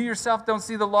 when you yourself don't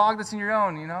see the log that's in your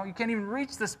own? You can't even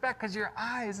reach the speck because your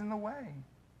eye is in the way.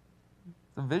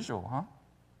 It's a visual, huh?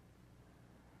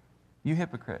 You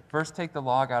hypocrite, first take the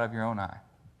log out of your own eye,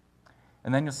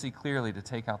 and then you'll see clearly to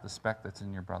take out the speck that's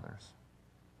in your brother's.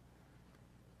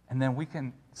 And then we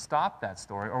can stop that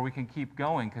story, or we can keep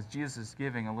going, because Jesus is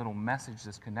giving a little message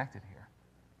that's connected here.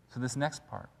 So this next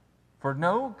part. For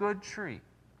no good tree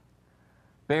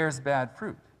bears bad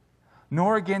fruit,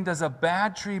 nor again does a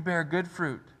bad tree bear good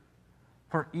fruit,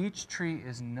 for each tree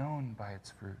is known by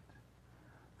its fruit.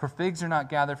 For figs are not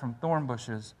gathered from thorn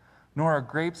bushes, nor are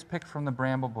grapes picked from the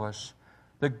bramble bush.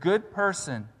 The good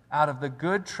person out of the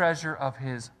good treasure of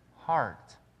his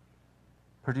heart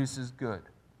produces good,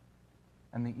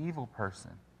 and the evil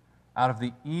person out of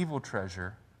the evil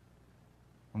treasure,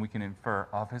 and we can infer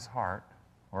of his heart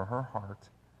or her heart,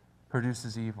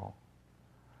 produces evil.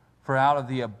 For out of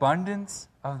the abundance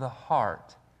of the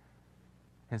heart,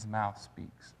 his mouth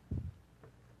speaks.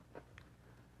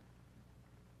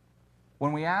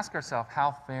 When we ask ourselves,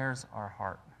 how fares our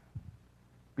heart?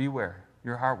 Beware,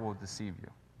 your heart will deceive you.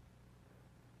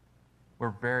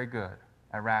 We're very good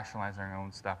at rationalizing our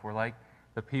own stuff. We're like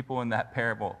the people in that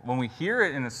parable. When we hear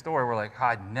it in the story, we're like,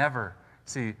 I'd never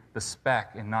see the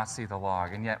speck and not see the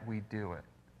log, and yet we do it.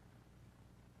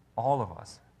 All of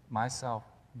us, myself,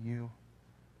 you.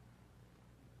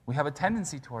 We have a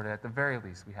tendency toward it, at the very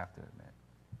least, we have to admit.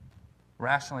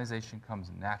 Rationalization comes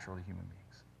natural to human beings.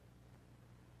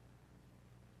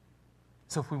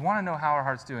 So if we want to know how our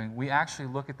heart's doing, we actually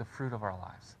look at the fruit of our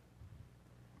lives.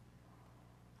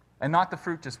 And not the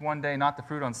fruit just one day, not the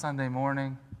fruit on Sunday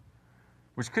morning,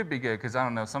 which could be good, because I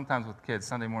don't know, sometimes with kids,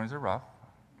 Sunday mornings are rough,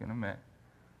 I can admit.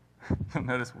 You'll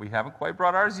notice we haven't quite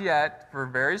brought ours yet for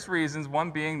various reasons,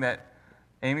 one being that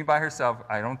Amy by herself,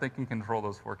 I don't think can control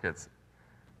those 4 kids.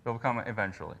 They'll come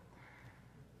eventually.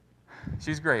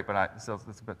 She's great, but it's a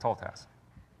bit tall task.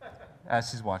 As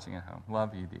she's watching at home.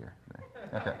 Love you, dear.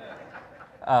 Okay.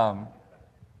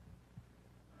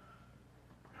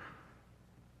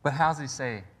 But how does he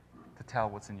say to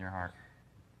tell what's in your heart?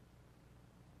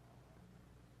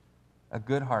 A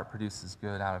good heart produces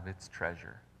good out of its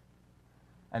treasure.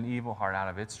 An evil heart out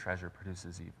of its treasure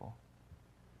produces evil.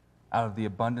 Out of the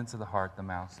abundance of the heart, the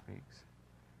mouth speaks.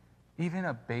 Even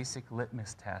a basic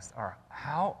litmus test are,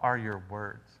 how are your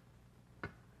words?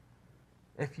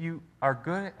 If you are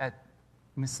good at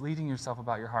misleading yourself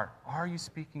about your heart, are you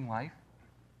speaking life?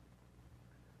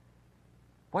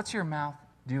 What's your mouth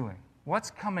doing?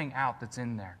 What's coming out that's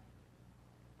in there?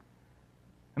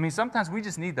 I mean, sometimes we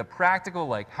just need the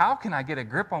practical, how can I get a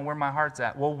grip on where my heart's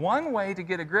at? Well, one way to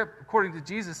get a grip, according to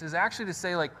Jesus, is actually to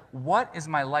say, what is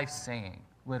my life saying,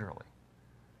 literally?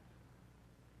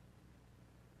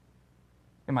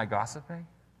 Am I gossiping?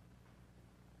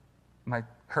 Am I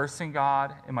cursing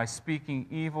God? Am I speaking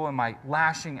evil? Am I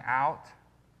lashing out?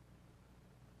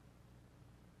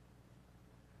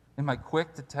 Am I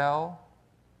quick to tell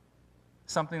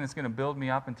something that's going to build me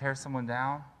up and tear someone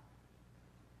down?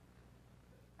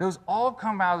 Those all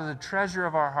come out of the treasure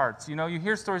of our hearts. You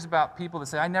hear stories about people that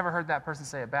say, I never heard that person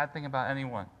say a bad thing about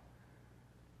anyone.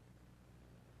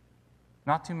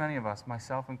 Not too many of us,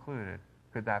 myself included,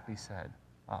 could that be said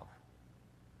of.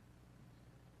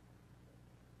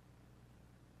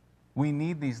 We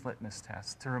need these litmus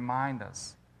tests to remind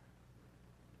us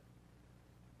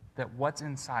that what's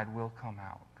inside will come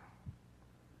out,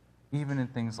 even in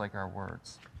things like our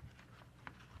words.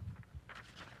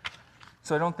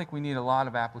 So I don't think we need a lot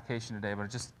of application today, but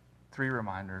just 3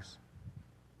 reminders,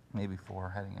 maybe 4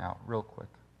 heading out real quick.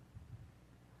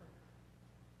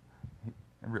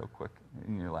 Real quick,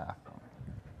 and you laugh.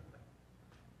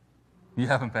 You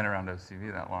haven't been around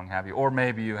OCV that long, have you? Or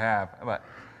maybe you have. But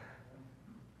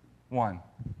 1,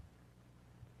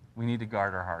 we need to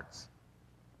guard our hearts.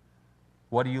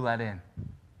 What do you let in?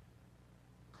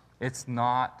 It's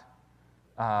not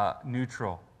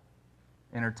neutral.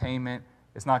 Entertainment,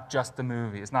 it's not just a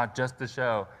movie. It's not just a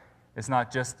show. It's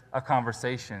not just a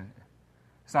conversation.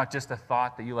 It's not just a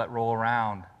thought that you let roll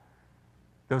around.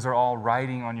 Those are all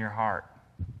writing on your heart.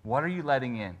 What are you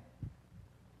letting in?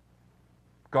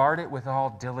 Guard it with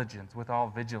all diligence, with all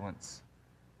vigilance.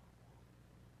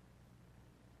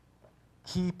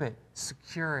 Keep it,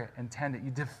 secure it, and tend it.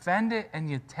 You defend it and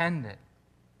you tend it.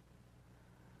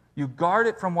 You guard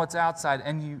it from what's outside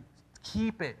and you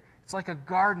keep it. It's like a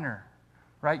gardener,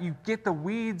 right? You get the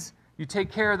weeds, you take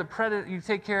care of the predator, you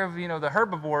take care of, the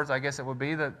herbivores, I guess it would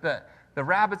be, the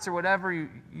rabbits or whatever.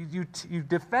 You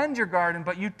defend your garden,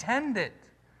 but you tend it.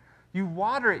 You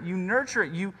water it, you nurture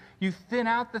it, you thin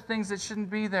out the things that shouldn't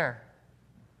be there.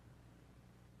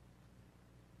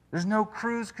 There's no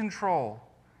cruise control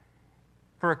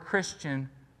for a Christian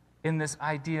in this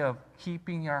idea of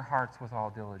keeping your hearts with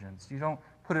all diligence. You don't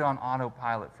put it on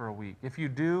autopilot for a week. If you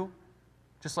do,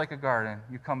 just like a garden,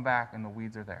 you come back and the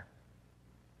weeds are there.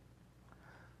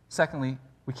 Secondly,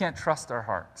 we can't trust our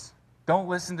hearts. Don't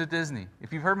listen to Disney.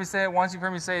 If you've heard me say it once, you've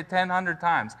heard me say it 100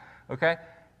 times, okay?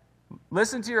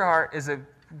 Listen to your heart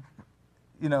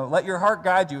let your heart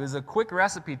guide you is a quick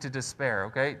recipe to despair,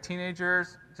 okay?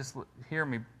 Teenagers, just hear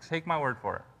me. Take my word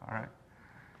for it, all right?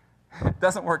 It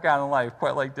doesn't work out in life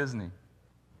quite like Disney.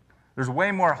 There's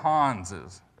way more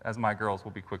Hanses, as my girls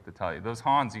will be quick to tell you. Those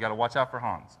Hans, you got to watch out for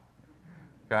Hans,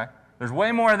 okay? There's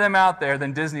way more of them out there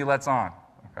than Disney lets on,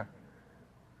 okay?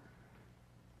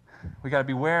 We got to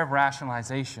beware of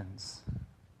rationalizations.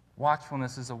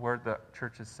 Watchfulness is a word the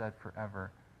church has said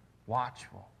forever.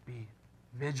 Watchful, be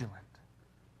vigilant.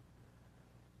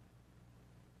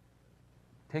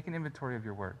 Take an inventory of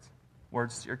your words.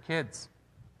 Words to your kids.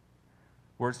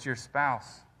 Words to your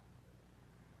spouse.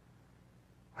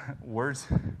 Words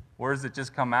that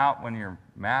just come out when you're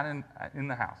mad in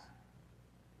the house.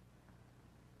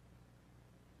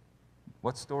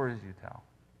 What stories do you tell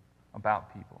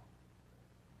about people?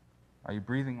 Are you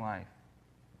breathing life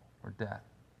or death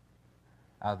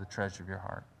out of the treasure of your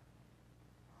heart?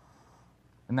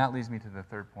 And that leads me to the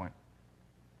third point.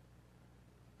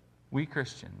 We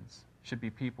Christians should be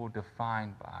people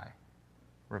defined by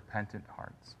repentant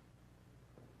hearts.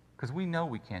 Because we know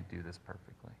we can't do this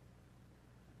perfectly.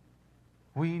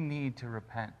 We need to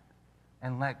repent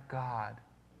and let God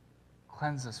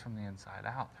cleanse us from the inside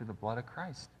out through the blood of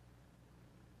Christ.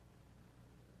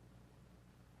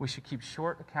 We should keep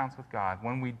short accounts with God.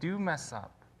 When we do mess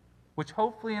up, which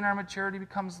hopefully in our maturity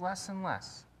becomes less and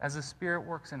less as the Spirit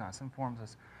works in us and forms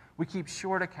us, we keep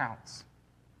short accounts.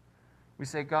 We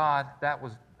say, God,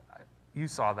 you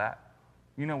saw that.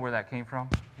 You know where that came from.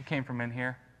 It came from in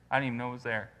here. I didn't even know it was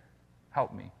there.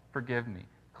 Help me, forgive me,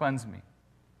 cleanse me.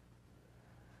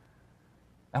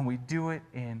 And we do it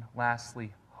in,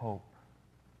 lastly, hope.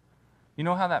 You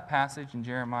know how that passage in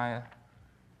Jeremiah,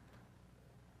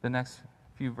 the next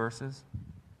few verses?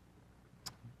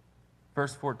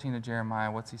 Verse 14 of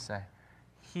Jeremiah, what's he say?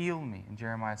 Heal me, in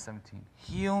Jeremiah 17.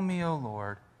 Heal me, O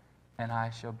Lord, and I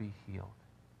shall be healed.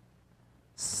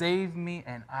 Save me,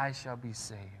 and I shall be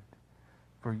saved,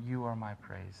 for you are my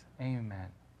praise. Amen.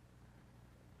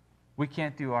 We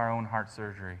can't do our own heart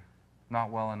surgery,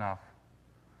 not well enough.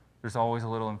 There's always a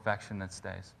little infection that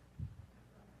stays.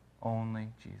 Only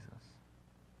Jesus.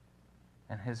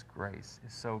 And his grace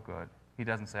is so good. He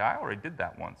doesn't say, I already did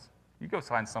that once. You go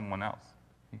find someone else.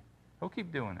 He'll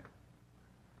keep doing it.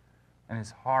 And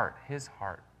his heart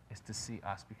is to see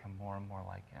us become more and more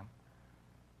like him.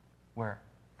 Where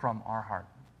from our heart,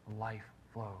 life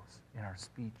flows in our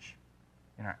speech,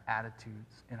 in our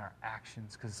attitudes, in our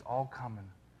actions, because it's all coming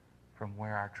from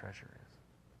where our treasure is.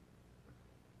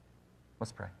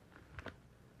 Let's pray.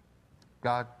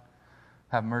 God,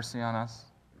 have mercy on us.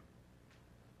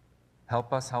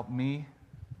 Help us, help me.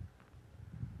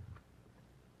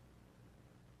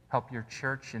 Help your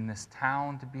church in this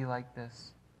town to be like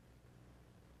this.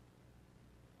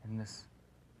 In this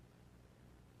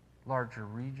larger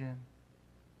region.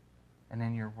 And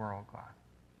in your world, God.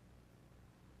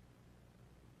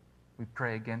 We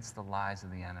pray against the lies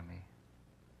of the enemy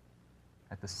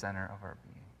at the center of our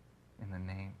being. In the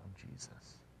name of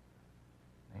Jesus.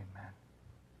 Amen.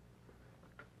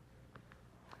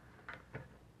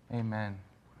 Amen.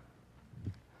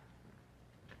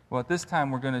 Well, at this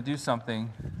time, we're going to do something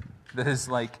that is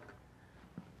like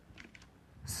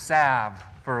salve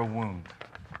for a wound.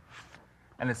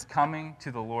 And it's coming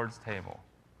to the Lord's table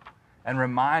and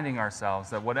reminding ourselves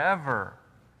that whatever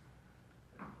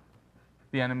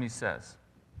the enemy says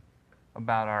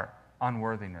about our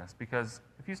unworthiness. Because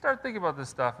if you start thinking about this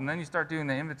stuff and then you start doing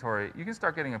the inventory, you can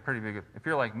start getting a pretty big, if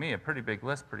you're like me, a pretty big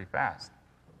list pretty fast.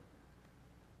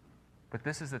 But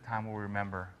this is the time where we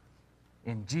remember,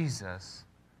 in Jesus,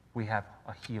 we have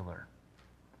a healer.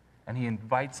 And he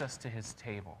invites us to his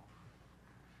table.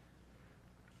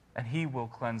 And he will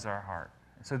cleanse our heart.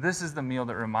 So this is the meal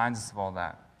that reminds us of all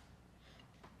that.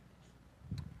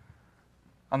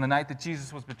 On the night that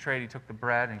Jesus was betrayed, he took the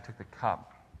bread and he took the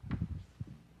cup. And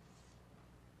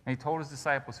he told his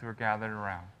disciples who were gathered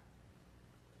around,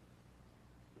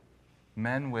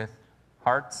 men with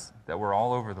hearts that were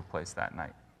all over the place that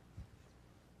night,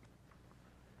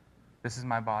 this is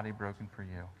my body broken for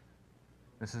you.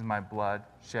 This is my blood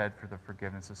shed for the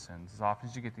forgiveness of sins. As often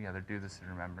as you get together, do this in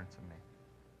remembrance of me.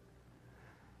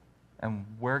 And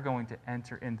we're going to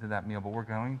enter into that meal, but we're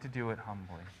going to do it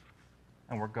humbly.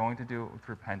 And we're going to do it with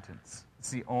repentance. It's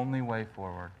the only way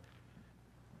forward.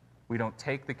 We don't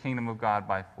take the kingdom of God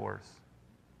by force.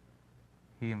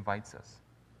 He invites us.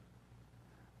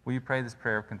 Will you pray this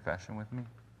prayer of confession with me?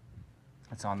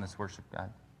 It's on this worship guide.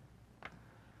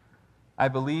 I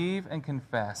believe and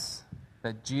confess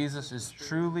that Jesus is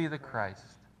truly the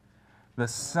Christ, the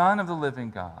Son of the living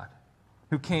God,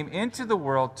 who came into the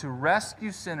world to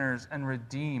rescue sinners and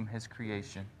redeem his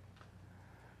creation.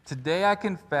 Today I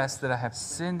confess that I have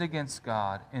sinned against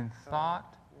God in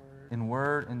thought, in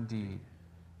word, and deed,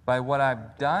 by what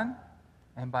I've done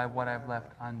and by what I've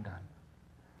left undone.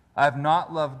 I have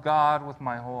not loved God with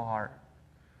my whole heart.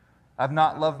 I have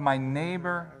not loved my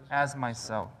neighbor as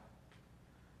myself.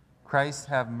 Christ,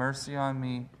 have mercy on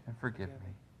me and forgive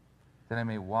me, that I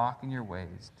may walk in your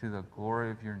ways to the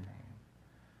glory of your name.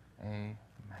 Amen.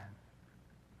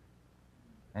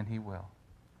 And he will.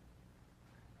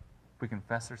 If we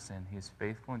confess our sin, he is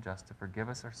faithful and just to forgive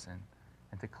us our sin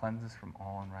and to cleanse us from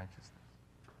all unrighteousness.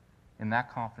 In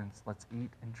that confidence, let's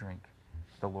eat and drink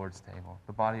the Lord's table.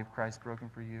 The body of Christ broken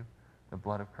for you, the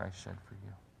blood of Christ shed for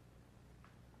you.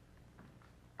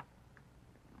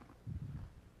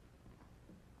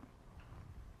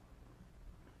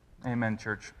 Amen,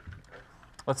 church.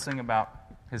 Let's sing about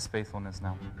his faithfulness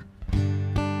now.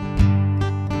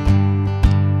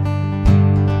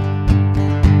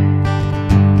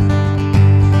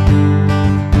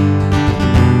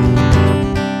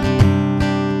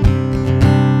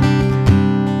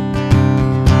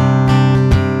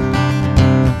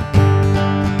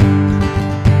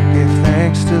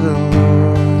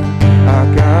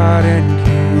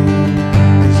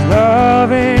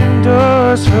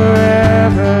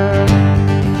 Forever,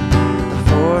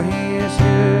 for he is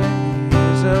good, he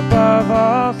is above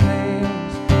all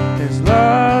things. His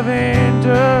love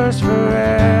endures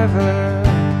forever.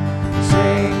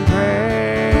 Sing praise,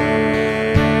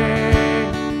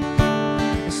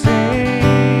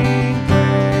 sing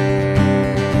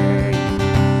praise,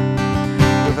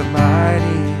 with a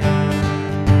mighty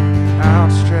hand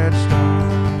outstretched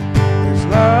arm. His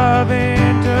love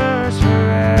endures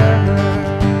forever.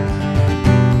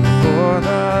 For the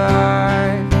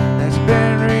life that's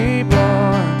been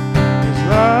reborn, his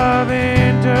love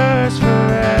endures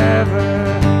forever.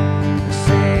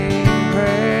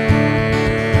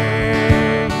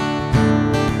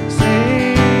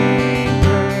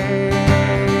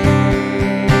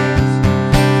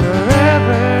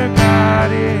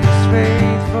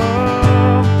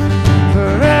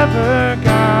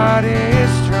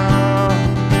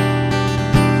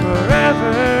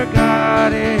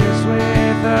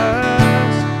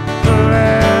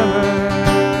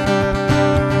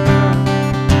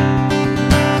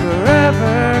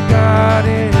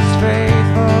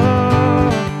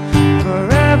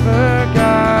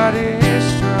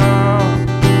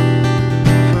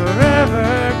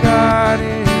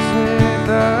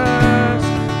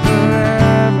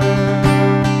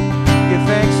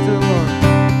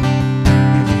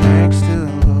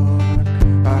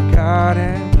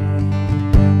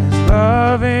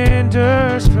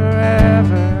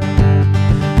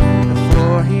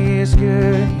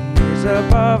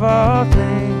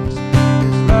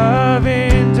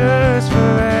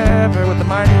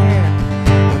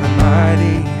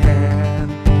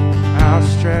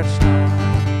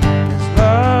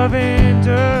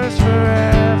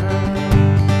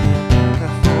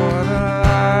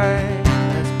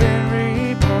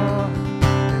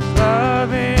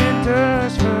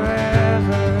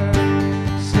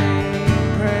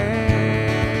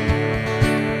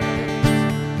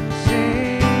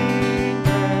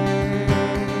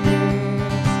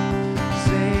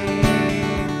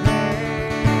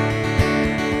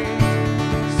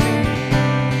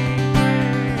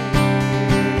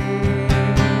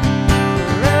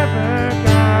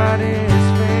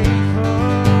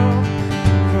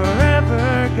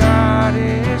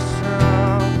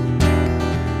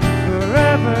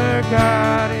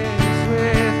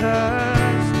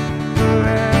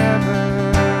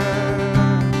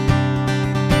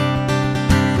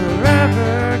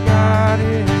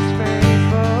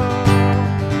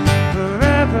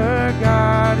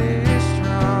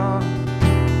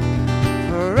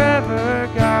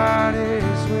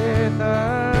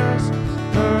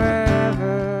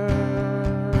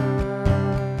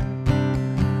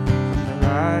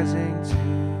 rising to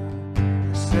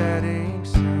the setting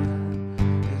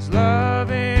sun. His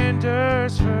love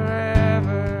endures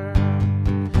forever.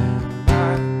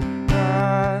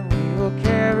 God, we will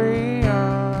carry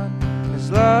on.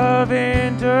 His love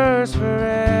endures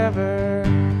forever.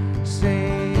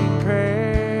 Sing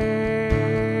praise,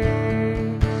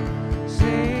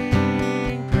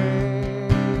 sing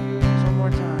praise. One more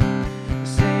time.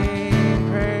 Sing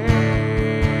praise,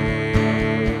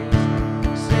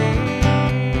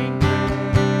 sing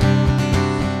praise.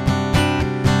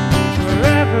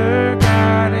 Forever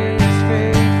God is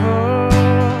faithful.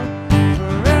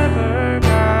 Forever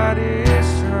God is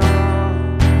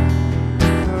strong.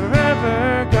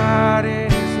 Forever God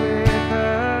is with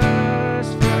us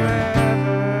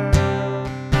forever.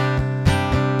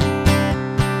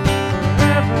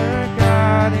 Forever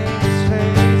God is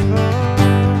faithful.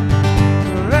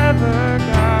 Forever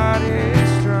God is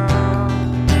strong.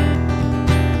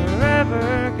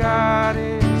 Forever God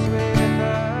is with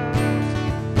us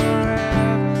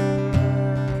forever.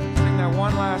 Sing that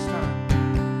one last time.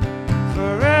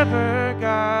 Forever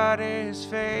God is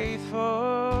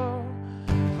faithful.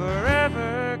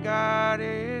 Forever God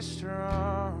is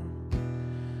strong.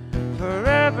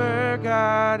 Forever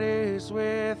God is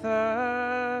with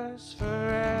us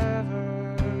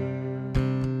forever.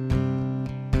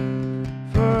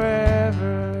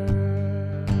 Forever.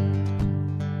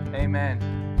 Amen.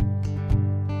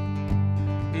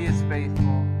 He is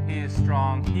faithful. He is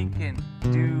strong. He can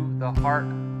do the hard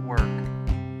work.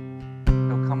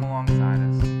 He'll come alongside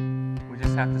us. We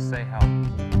just have to say help.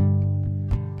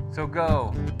 So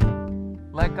go.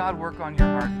 Let God work on your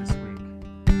heart this week.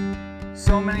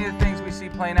 So many of the things we see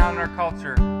playing out in our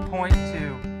culture point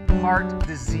to heart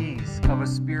disease of a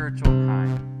spiritual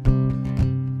kind.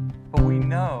 But we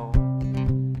know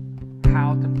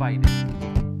how to fight it.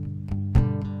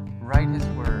 Write His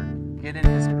word. Get in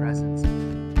His presence.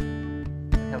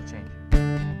 And He'll change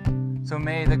you. So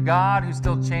may the God who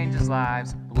still changes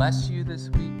lives bless you this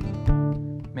week.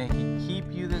 May He keep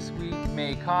you this week.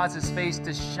 May He cause His face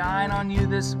to shine on you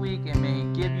this week. And may He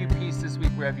give you peace this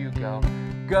week wherever you go.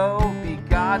 Go be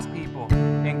God's people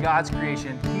in God's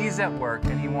creation. He's at work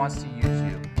and He wants to use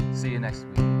you. See you next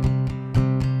week.